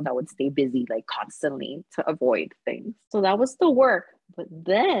was the one that would stay busy like constantly to avoid things. So that was the work. But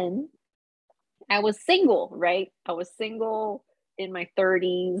then I was single, right? I was single in my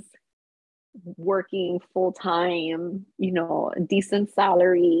 30s, working full time, decent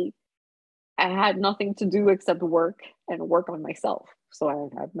salary. I had nothing to do except work and work on myself. So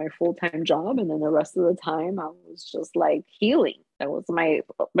I had my full-time job, and then the rest of the time I was just like healing. That was my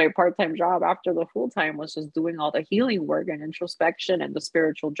part-time job after the full-time, was just doing all the healing work and introspection and the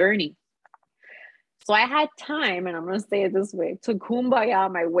spiritual journey. So I had time, and I'm going to say it this way, to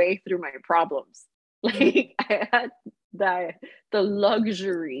kumbaya my way through my problems. Like I had the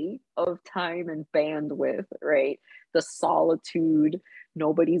luxury of time and bandwidth, right? The solitude,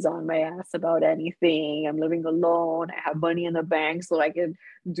 nobody's on my ass about anything. I'm living alone. I have money in the bank so I could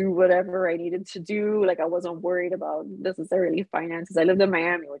do whatever I needed to do. Like I wasn't worried about necessarily finances. I lived in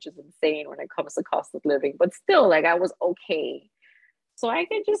Miami, which is insane when it comes to cost of living, but still, like I was okay. So I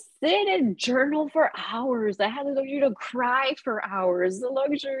could just sit and journal for hours. I had the luxury to cry for hours, the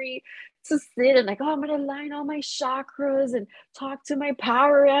luxury to sit and like, oh, I'm gonna line all my chakras and talk to my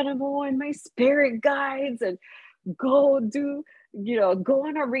power animal and my spirit guides and go do, go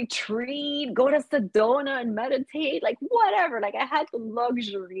on a retreat, go to Sedona and meditate, like whatever. Like I had the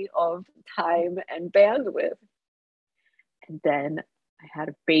luxury of time and bandwidth. And then I had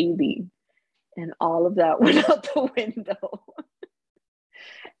a baby and all of that went out the window.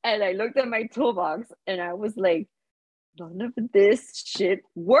 And I looked at my toolbox and I was like, none of this shit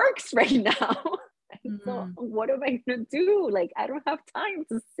works right now. So what am I gonna do? Like, I don't have time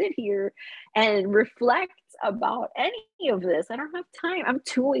to sit here and reflect about any of this. I don't have time. I'm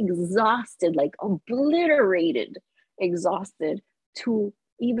too exhausted, like obliterated, exhausted to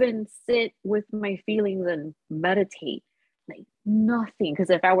even sit with my feelings and meditate. Like nothing.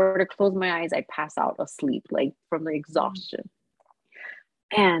 Because if I were to close my eyes, I'd pass out asleep, like from the exhaustion.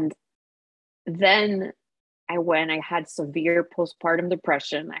 And then I had severe postpartum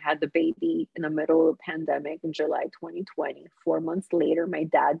depression. I had the baby in the middle of the pandemic in July 2020. 4 months later, my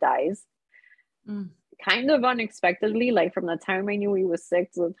dad dies. Kind of unexpectedly, like from the time I knew he was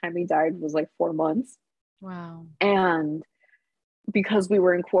sick to the time he died was like 4 months. Wow. And because we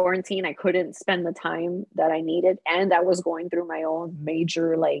were in quarantine, I couldn't spend the time that I needed. And I was going through my own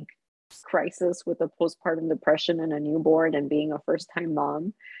major like crisis with a postpartum depression and a newborn and being a first-time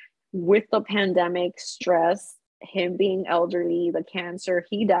mom. With the pandemic, stress, him being elderly, the cancer,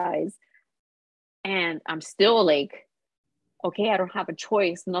 he dies. And I'm still like, okay, I don't have a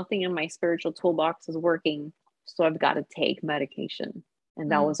choice. Nothing in my spiritual toolbox is working. So I've got to take medication.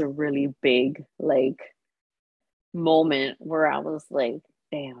 And that was a really big like moment where I was like,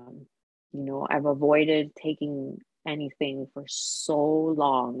 damn, I've avoided taking anything for so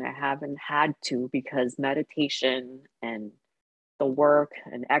long. I haven't had to because meditation and the work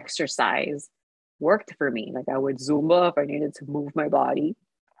and exercise worked for me. Like I would Zumba if I needed to move my body.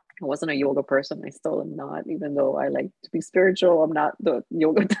 I wasn't a yoga person. I still am not, even though I like to be spiritual. I'm not the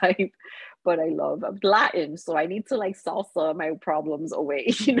yoga type, but I'm Latin. So I need to like salsa my problems away,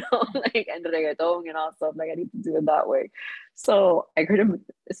 like and reggaeton and all stuff. Like I need to do it that way. So I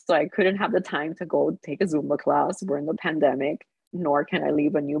couldn't have the time to go take a Zumba class. We're in the pandemic, nor can I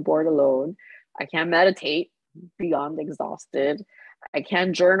leave a newborn alone. I can't meditate beyond exhausted. I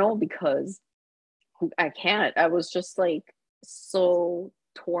can't journal because I can't. I was just like so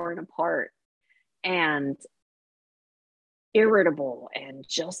torn apart and irritable and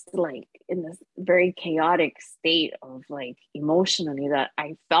just like in this very chaotic state of like emotionally that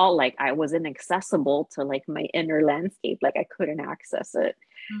I felt like I was inaccessible to like my inner landscape. Like I couldn't access it.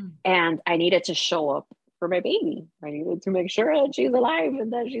 And I needed to show up for my baby. I needed to make sure that she's alive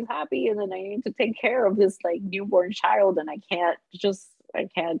and that she's happy. And then I need to take care of this like newborn child. And I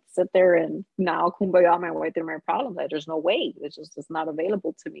can't sit there and now kumbaya my way through my problems. There's no way. It's not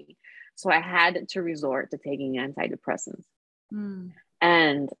available to me. So I had to resort to taking antidepressants.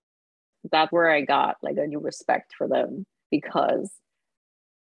 And that's where I got like a new respect for them because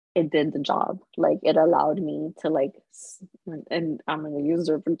it did the job. Like it allowed me to like, and I'm going to use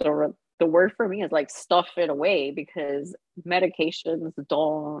the word for me is like stuff it away because medications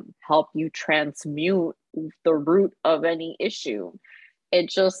don't help you transmute the root of any issue. It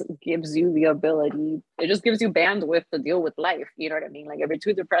just gives you the ability, it just gives you bandwidth to deal with life. You know what I mean? Like if you're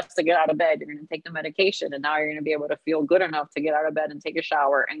too depressed to get out of bed, you're going to take the medication and now you're going to be able to feel good enough to get out of bed and take a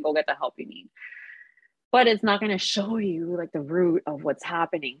shower and go get the help you need. But it's not going to show you like the root of what's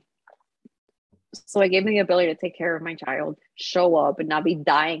happening. So it gave me the ability to take care of my child, show up and not be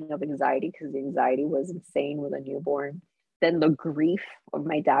dying of anxiety because the anxiety was insane with a newborn. Then the grief of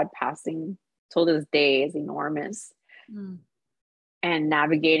my dad passing till this day is enormous. And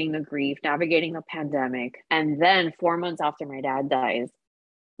navigating the grief, navigating the pandemic. And then 4 months after my dad dies,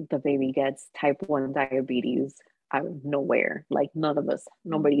 the baby gets type 1 diabetes out of nowhere. Like none of us,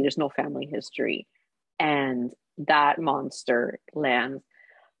 nobody, there's no family history. And that monster lands.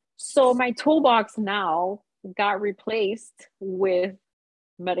 So my toolbox now got replaced with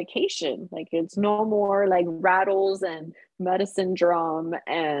medication. Like it's no more like rattles and medicine drum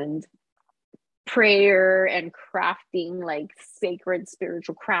and prayer and crafting, like sacred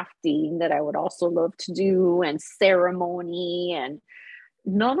spiritual crafting that I would also love to do, and ceremony, and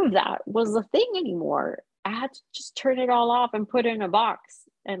none of that was a thing anymore. I had to just turn it all off and put it in a box.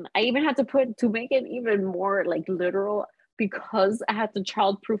 And I even had to make it even more like literal, because I had to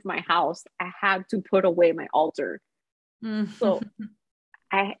childproof my house. I had to put away my altar. So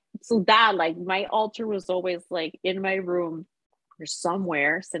that like my altar was always like in my room or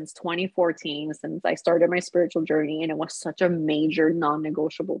somewhere since 2014, since I started my spiritual journey, and it was such a major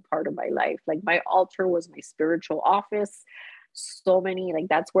non-negotiable part of my life. Like my altar was my spiritual office. So many, like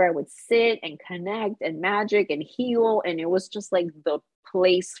that's where I would sit and connect and magic and heal, and it was just like the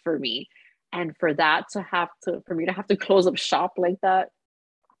place for me. And for that to have to for me to have to close up shop like that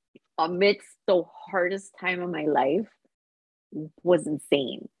amidst the hardest time of my life was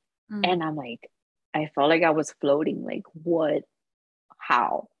insane. And I'm like, I felt like I was floating, like what,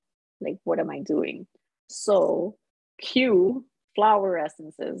 how, like what am I doing? So cue flower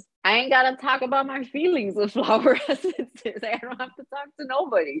essences. I ain't gotta talk about my feelings with flower essences. I don't have to talk to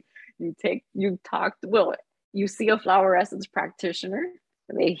nobody. You see a flower essence practitioner,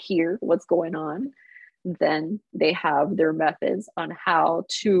 they hear what's going on, then they have their methods on how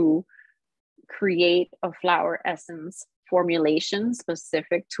to create a flower essence formulation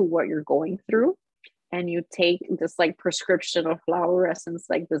specific to what you're going through. And you take this like prescription of flower essence,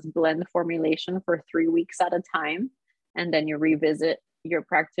 like this blend formulation for 3 weeks at a time. And then you revisit your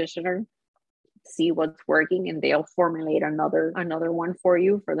practitioner, see what's working, and they'll formulate another one for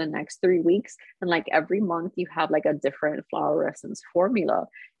you for the next 3 weeks. And like every month you have like a different flower essence formula.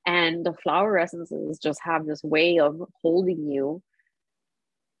 And the flower essences just have this way of holding you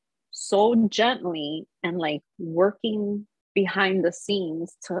so gently and like working behind the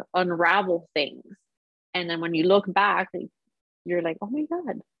scenes to unravel things. And then when you look back, you're like, oh my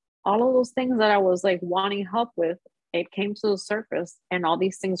God, all of those things that I was like wanting help with, it came to the surface and all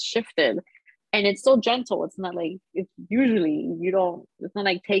these things shifted. And it's so gentle. It's not like, it's not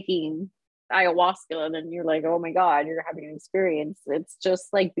like taking ayahuasca and then you're like, oh my God, you're having an experience. It's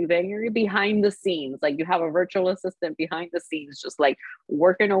just like very behind the scenes. Like you have a virtual assistant behind the scenes, just like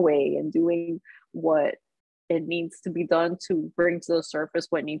working away and doing what it needs to be done to bring to the surface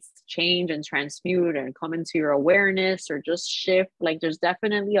what needs to change and transmute and come into your awareness or just shift. Like there's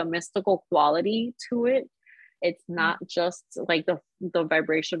definitely a mystical quality to it. It's not just like the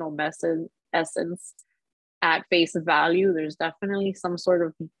vibrational essence at face value. There's definitely some sort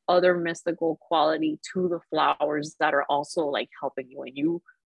of other mystical quality to the flowers that are also like helping you. And you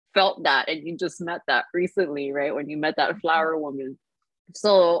felt that, and you just met that recently, right? When you met that flower woman.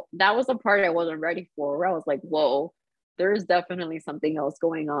 So that was the part I wasn't ready for, where I was like, whoa, there is definitely something else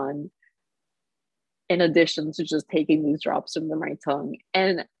going on in addition to just taking these drops under my tongue.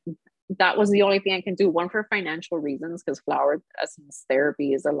 And that was the only thing I can do. One, for financial reasons, because flower essence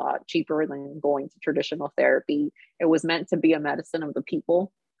therapy is a lot cheaper than going to traditional therapy. It was meant to be a medicine of the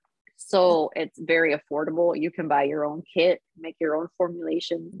people. So it's very affordable. You can buy your own kit, make your own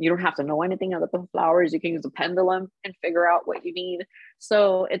formulation. You don't have to know anything about the flowers. You can use a pendulum and figure out what you need.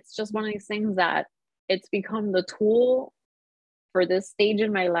 So it's just one of these things that it's become the tool for this stage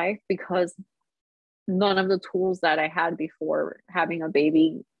in my life, because none of the tools that I had before having a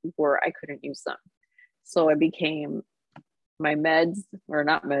baby I couldn't use them. So it became my meds, or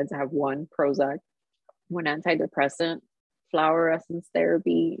not meds. I have one Prozac, one antidepressant, flower essence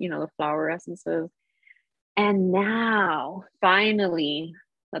therapy, the flower essences. And now finally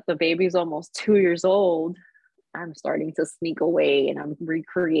that the baby's almost 2 years old, I'm starting to sneak away and I'm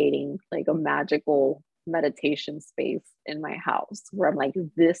recreating like a magical meditation space in my house where I'm like,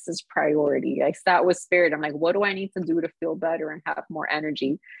 this is priority. I sat with spirit. I'm like, what do I need to do to feel better and have more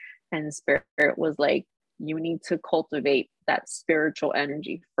energy? And spirit was like, you need to cultivate that spiritual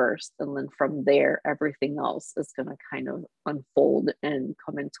energy first. And then from there, everything else is going to kind of unfold and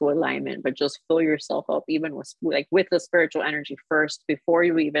come into alignment. But just fill yourself up even with the spiritual energy first, before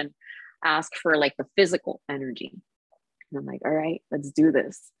you even ask for like the physical energy. And I'm like, all right, let's do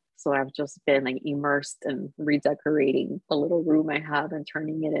this. So I've just been like immersed in redecorating a little room I have and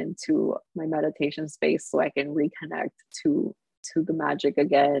turning it into my meditation space so I can reconnect to the magic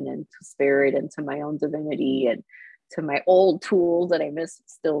again, and to spirit, and to my own divinity, and to my old tools that I miss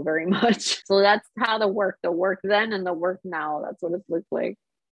still very much. So that's how the work then and the work now, that's what it's looked like.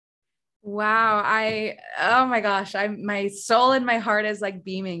 Wow. Oh my gosh, my soul and my heart is like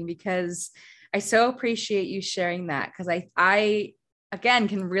beaming, because I so appreciate you sharing that. Cause I again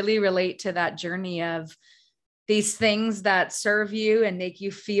can really relate to that journey of these things that serve you and make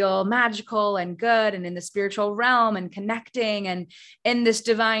you feel magical and good and in the spiritual realm and connecting and in this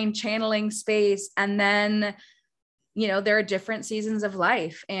divine channeling space. And then, there are different seasons of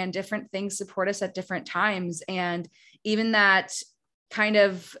life and different things support us at different times. And even that kind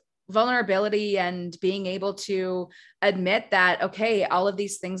of vulnerability and being able to admit that, okay, all of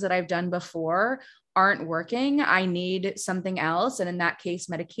these things that I've done before aren't working. I need something else. And in that case,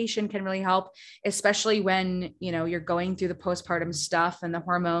 medication can really help, especially when, you're going through the postpartum stuff and the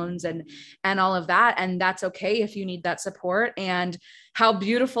hormones and all of that. And that's okay if you need that support. And how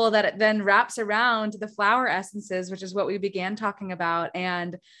beautiful that it then wraps around the flower essences, which is what we began talking about.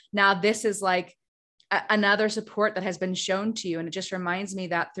 And now this is like another support that has been shown to you. And it just reminds me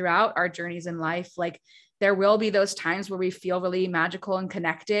that throughout our journeys in life, like there will be those times where we feel really magical and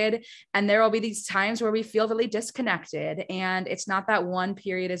connected. And there will be these times where we feel really disconnected. And it's not that one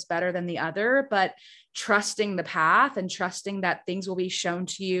period is better than the other, but trusting the path and trusting that things will be shown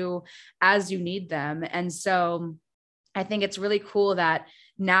to you as you need them. And so I think it's really cool that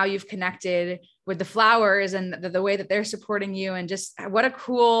now you've connected with the flowers and the way that they're supporting you, and just what a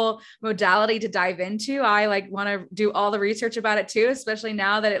cool modality to dive into. I want to do all the research about it too, especially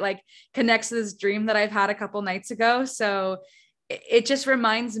now that it connects to this dream that I've had a couple nights ago. So it just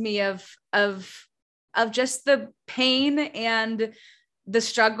reminds me of just the pain and the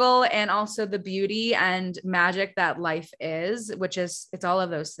struggle and also the beauty and magic that life is, it's all of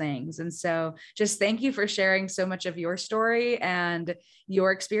those things. And so just thank you for sharing so much of your story and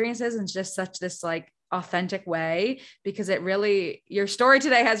your experiences in just such this authentic way, because your story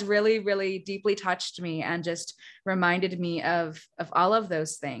today has really, really deeply touched me and just reminded me of all of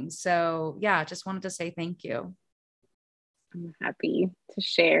those things. So yeah, just wanted to say thank you. I'm happy to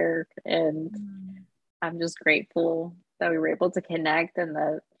share, and I'm just grateful that we were able to connect,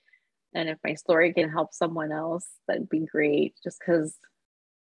 and if my story can help someone else, that'd be great. Just because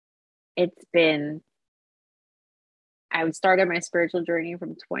I started my spiritual journey from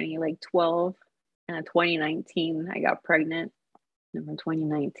 2012, and in 2019 I got pregnant, and from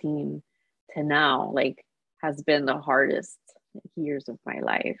 2019 to now has been the hardest years of my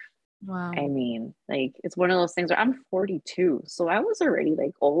life. Wow. I mean, it's one of those things where I'm 42, so I was already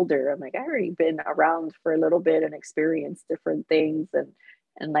older. I'm I already been around for a little bit and experienced different things,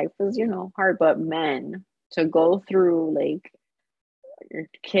 and life was, hard. But man, to go through your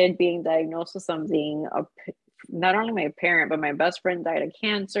kid being diagnosed with something, not only my parent, but my best friend died of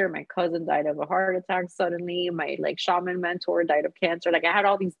cancer, my cousin died of a heart attack suddenly, my shaman mentor died of cancer. I had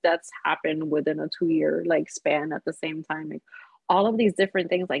all these deaths happen within a 2-year span at the same time. All of these different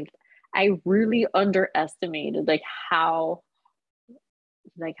things, I really underestimated how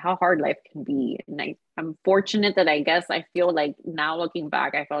hard life can be. And I'm fortunate that I guess I feel now looking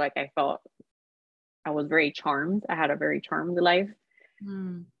back, I felt I was very charmed. I had a very charmed life.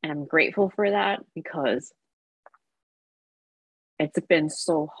 And I'm grateful for that, because it's been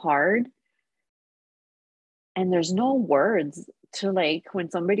so hard. And there's no words to when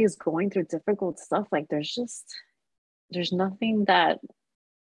somebody is going through difficult stuff, there's nothing that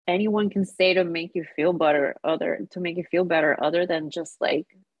anyone can say to make you feel better other than just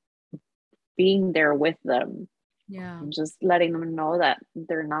being there with them. Yeah. And just letting them know that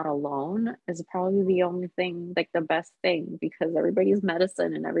they're not alone is probably the only thing, the best thing, because everybody's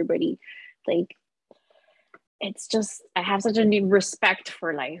medicine and everybody it's just, I have such a new respect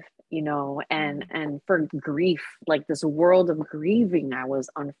for life, and for grief, this world of grieving I was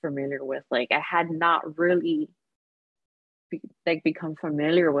unfamiliar with. I had not really become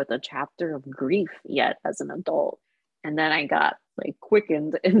familiar with a chapter of grief yet as an adult. And then I got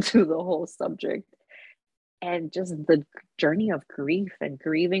quickened into the whole subject, and just the journey of grief and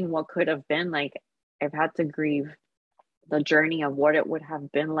grieving what could have been. I've had to grieve the journey of what it would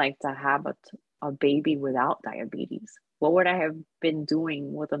have been like to have a baby without diabetes. What would I have been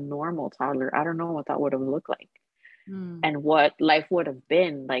doing with a normal toddler? I don't know what that would have looked like. And what life would have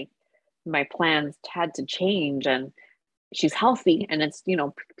been like. My plans had to change, and she's healthy, and it's,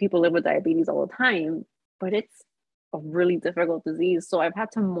 people live with diabetes all the time, but it's a really difficult disease. So I've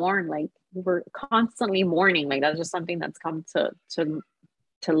had to mourn, we're constantly mourning. That's just something that's come to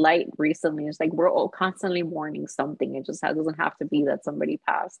light recently. It's we're all constantly mourning something. It just doesn't have to be that somebody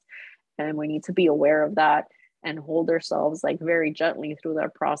passed, and we need to be aware of that and hold ourselves very gently through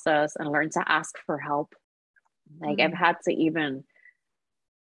that process and learn to ask for help. I've had to even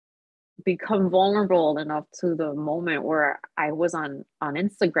become vulnerable enough to the moment where I was on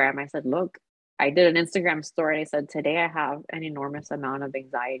Instagram. I said, look, I did an Instagram story. I said, today I have an enormous amount of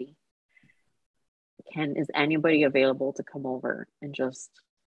anxiety. Is anybody available to come over and just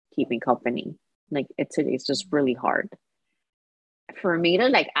keep me company? Like today's just really hard. For me to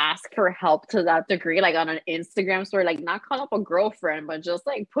like ask for help to that degree, like on an Instagram story, like not call up a girlfriend, but just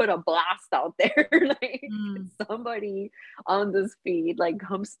like put a blast out there, like somebody on this feed, like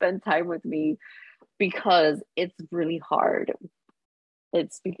come spend time with me, because it's really hard.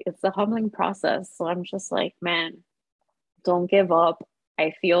 It's a humbling process. So I'm just like, man, don't give up.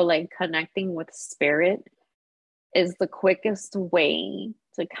 I feel like connecting with spirit is the quickest way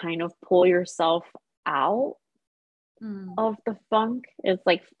to kind of pull yourself out of the funk. It's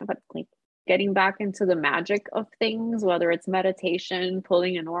like getting back into the magic of things, whether it's meditation,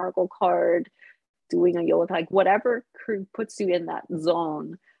 pulling an oracle card, doing a yoga, like whatever puts you in that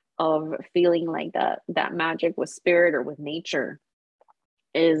zone of feeling like that magic with spirit or with nature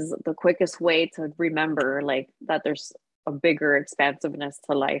is the quickest way to remember like that there's a bigger expansiveness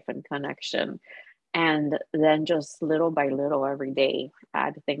to life and connection. And then just little by little every day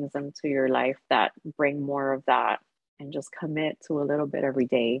add things into your life that bring more of that, and just commit to a little bit every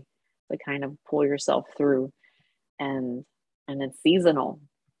day to kind of pull yourself through. And it's seasonal.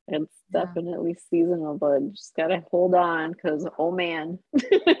 It's definitely seasonal, but you just gotta hold on, because oh man.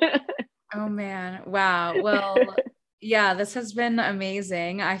 Oh man. Wow. Well, yeah, this has been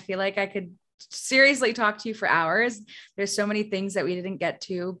amazing. I feel like I could seriously talk to you for hours. There's so many things that we didn't get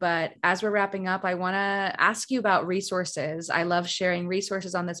to, but as we're wrapping up, I want to ask you about resources. I love sharing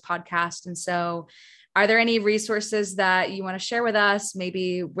resources on this podcast. And so are there any resources that you want to share with us?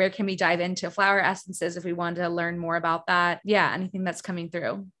 Maybe where can we dive into flower essences if we want to learn more about that? Yeah, anything that's coming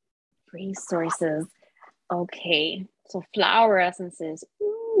through. Resources. Okay. So flower essences.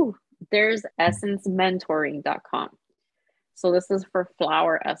 Ooh, there's essencementoring.com. So this is for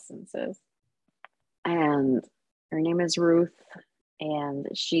flower essences. And her name is Ruth, and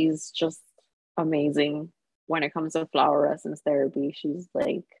she's just amazing when it comes to flower essence therapy. She's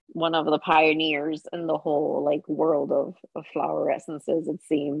like one of the pioneers in the whole like world of flower essences, it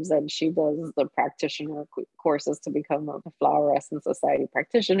seems. And she does the practitioner courses to become a flower essence society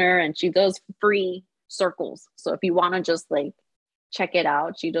practitioner, and she does free circles. So if you want to just like check it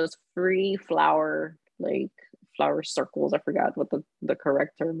out, she does free flower circles. I forgot what the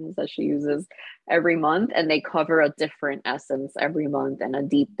correct term is that she uses, every month, and they cover a different essence every month and a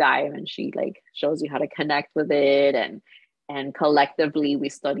deep dive, and she like shows you how to connect with it, and collectively we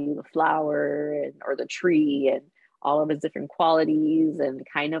study the flower or the tree and all of its different qualities, and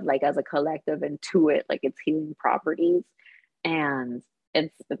kind of like as a collective intuit like its healing properties. And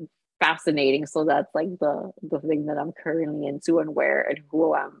it's fascinating. So that's like the thing that I'm currently into, and where and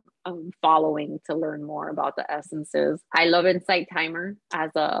who I'm following to learn more about the essences. I love Insight Timer as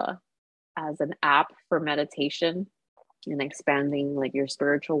an app for meditation and expanding like your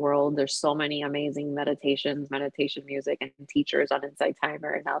spiritual world. There's so many amazing meditation music and teachers on Insight Timer,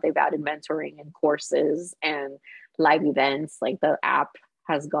 and now they've added mentoring and courses and live events. Like the app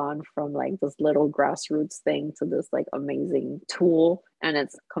has gone from like this little grassroots thing to this like amazing tool, and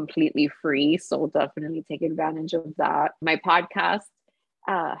it's completely free. So definitely take advantage of that. My podcast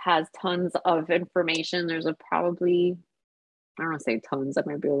has tons of information. There's probably, I don't want to say tons, that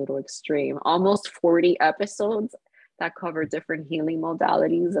might be a little extreme, almost 40 episodes that cover different healing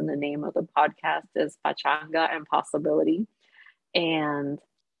modalities. And the name of the podcast is Pachanga and Possibility. And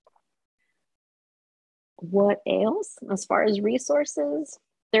what else? As far as resources,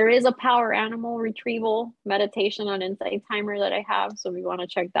 there is a power animal retrieval meditation on Insight Timer that I have. So if you want to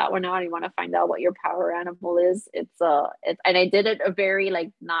check that one out, you want to find out what your power animal is. It's and I did it a very like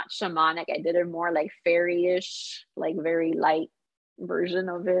not shamanic. I did it more like fairy-ish, like very light version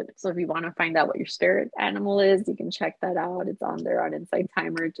of it. So if you want to find out what your spirit animal is, you can check that out. It's on there on Insight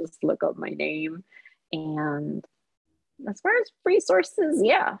Timer. Just look up my name. And as far as resources,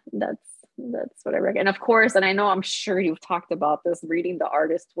 yeah, that's what I reckon. And of course, and I know I'm sure you've talked about this, reading The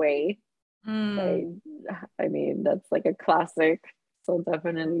Artist Way. I mean, that's like a classic. So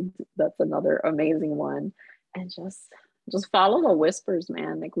definitely that's another amazing one. And just follow the whispers,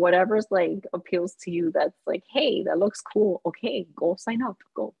 man. Like whatever's like appeals to you, that's like, hey, that looks cool. Okay, go sign up.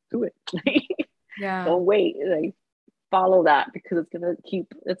 Go do it. Yeah. Don't wait. Like follow that, because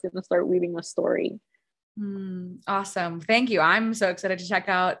it's gonna start weaving a story. Awesome. Thank you. I'm so excited to check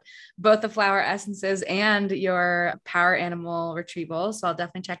out both the flower essences and your power animal retrieval. So I'll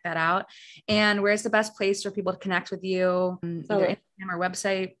definitely check that out. And where's the best place for people to connect with you? Either Instagram or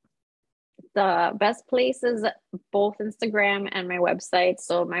website? The best place is both Instagram and my website.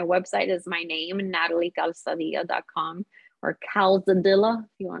 So my website is my name, nataliecalzadilla.com, or Calzadilla, if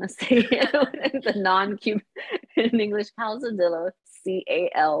you want to say it. The non-Cuban in English, Calzadilla, Calzadilla.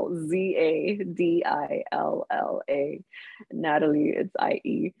 Natalie, it's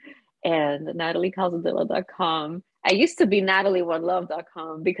IE. and nataliecalzadilla.com. I used to be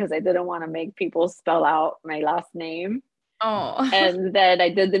nataliewhatLove.com because I didn't want to make people spell out my last name. Oh. And then I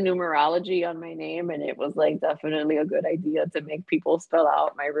did the numerology on my name, and it was like definitely a good idea to make people spell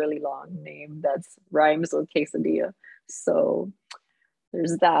out my really long name that's rhymes with quesadilla. So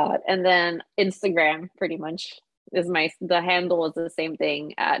there's that. And then Instagram pretty much is the handle is the same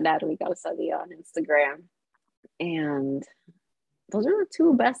thing at Natalie Calzadilla on Instagram. And those are the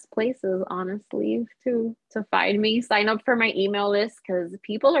two best places, honestly, to find me. Sign up for my email list because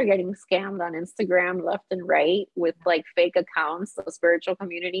people are getting scammed on Instagram left and right with like fake accounts. The spiritual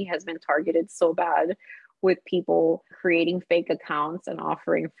community has been targeted so bad with people creating fake accounts and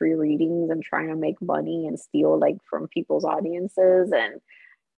offering free readings and trying to make money and steal like from people's audiences. And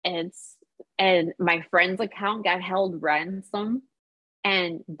and my friend's account got held ransom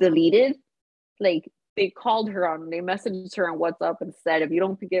and deleted. Like they called her on, they messaged her on WhatsApp and said, if you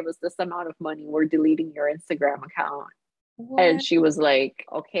don't give us this amount of money, we're deleting your Instagram account. What? And she was like,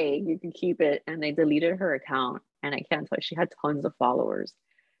 okay, you can keep it. And they deleted her account. And I can't tell you, she had tons of followers.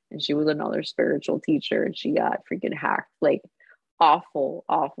 And she was another spiritual teacher and she got freaking hacked. Like awful,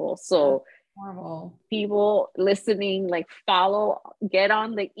 awful. So horrible. People listening, like get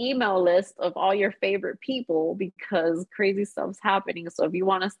on the email list of all your favorite people because crazy stuff's happening. So if you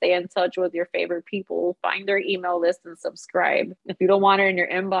want to stay in touch with your favorite people, find their email list and subscribe. If you don't want it in your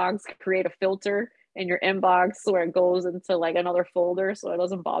inbox, create a filter in your inbox where it goes into like another folder so it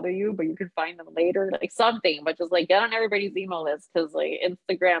doesn't bother you, but you can find them later, like something. But just like get on everybody's email list because like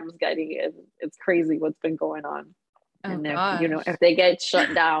Instagram's it's crazy what's been going on. Oh, and if they get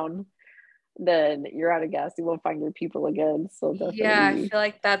shut down, then you're out of gas. You won't find your people again. So definitely. Yeah, I feel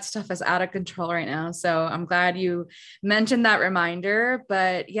like that stuff is out of control right now. So I'm glad you mentioned that reminder.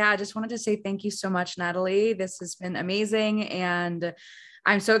 But yeah, I just wanted to say thank you so much, Natalie. This has been amazing. And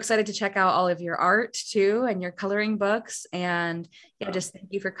I'm so excited to check out all of your art too and your coloring books. And yeah, just thank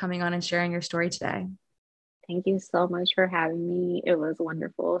you for coming on and sharing your story today. Thank you so much for having me. It was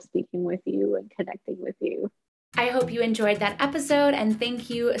wonderful speaking with you and connecting with you. I hope you enjoyed that episode and thank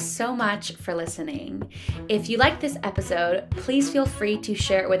you so much for listening. If you liked this episode, please feel free to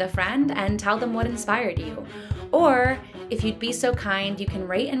share it with a friend and tell them what inspired you. Or if you'd be so kind, you can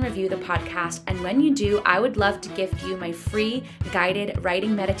rate and review the podcast. And when you do, I would love to gift you my free guided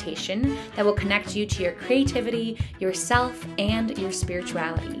writing meditation that will connect you to your creativity, yourself, and your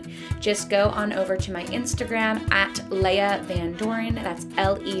spirituality. Just go on over to my Instagram at Leah Van Doren. That's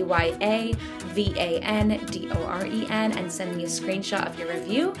LeyaVanDoren and send me a screenshot of your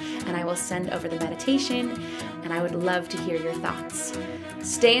review and I will send over the meditation and I would love to hear your thoughts.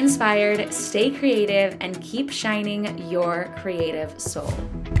 Stay inspired, stay creative, and keep shining your creative soul.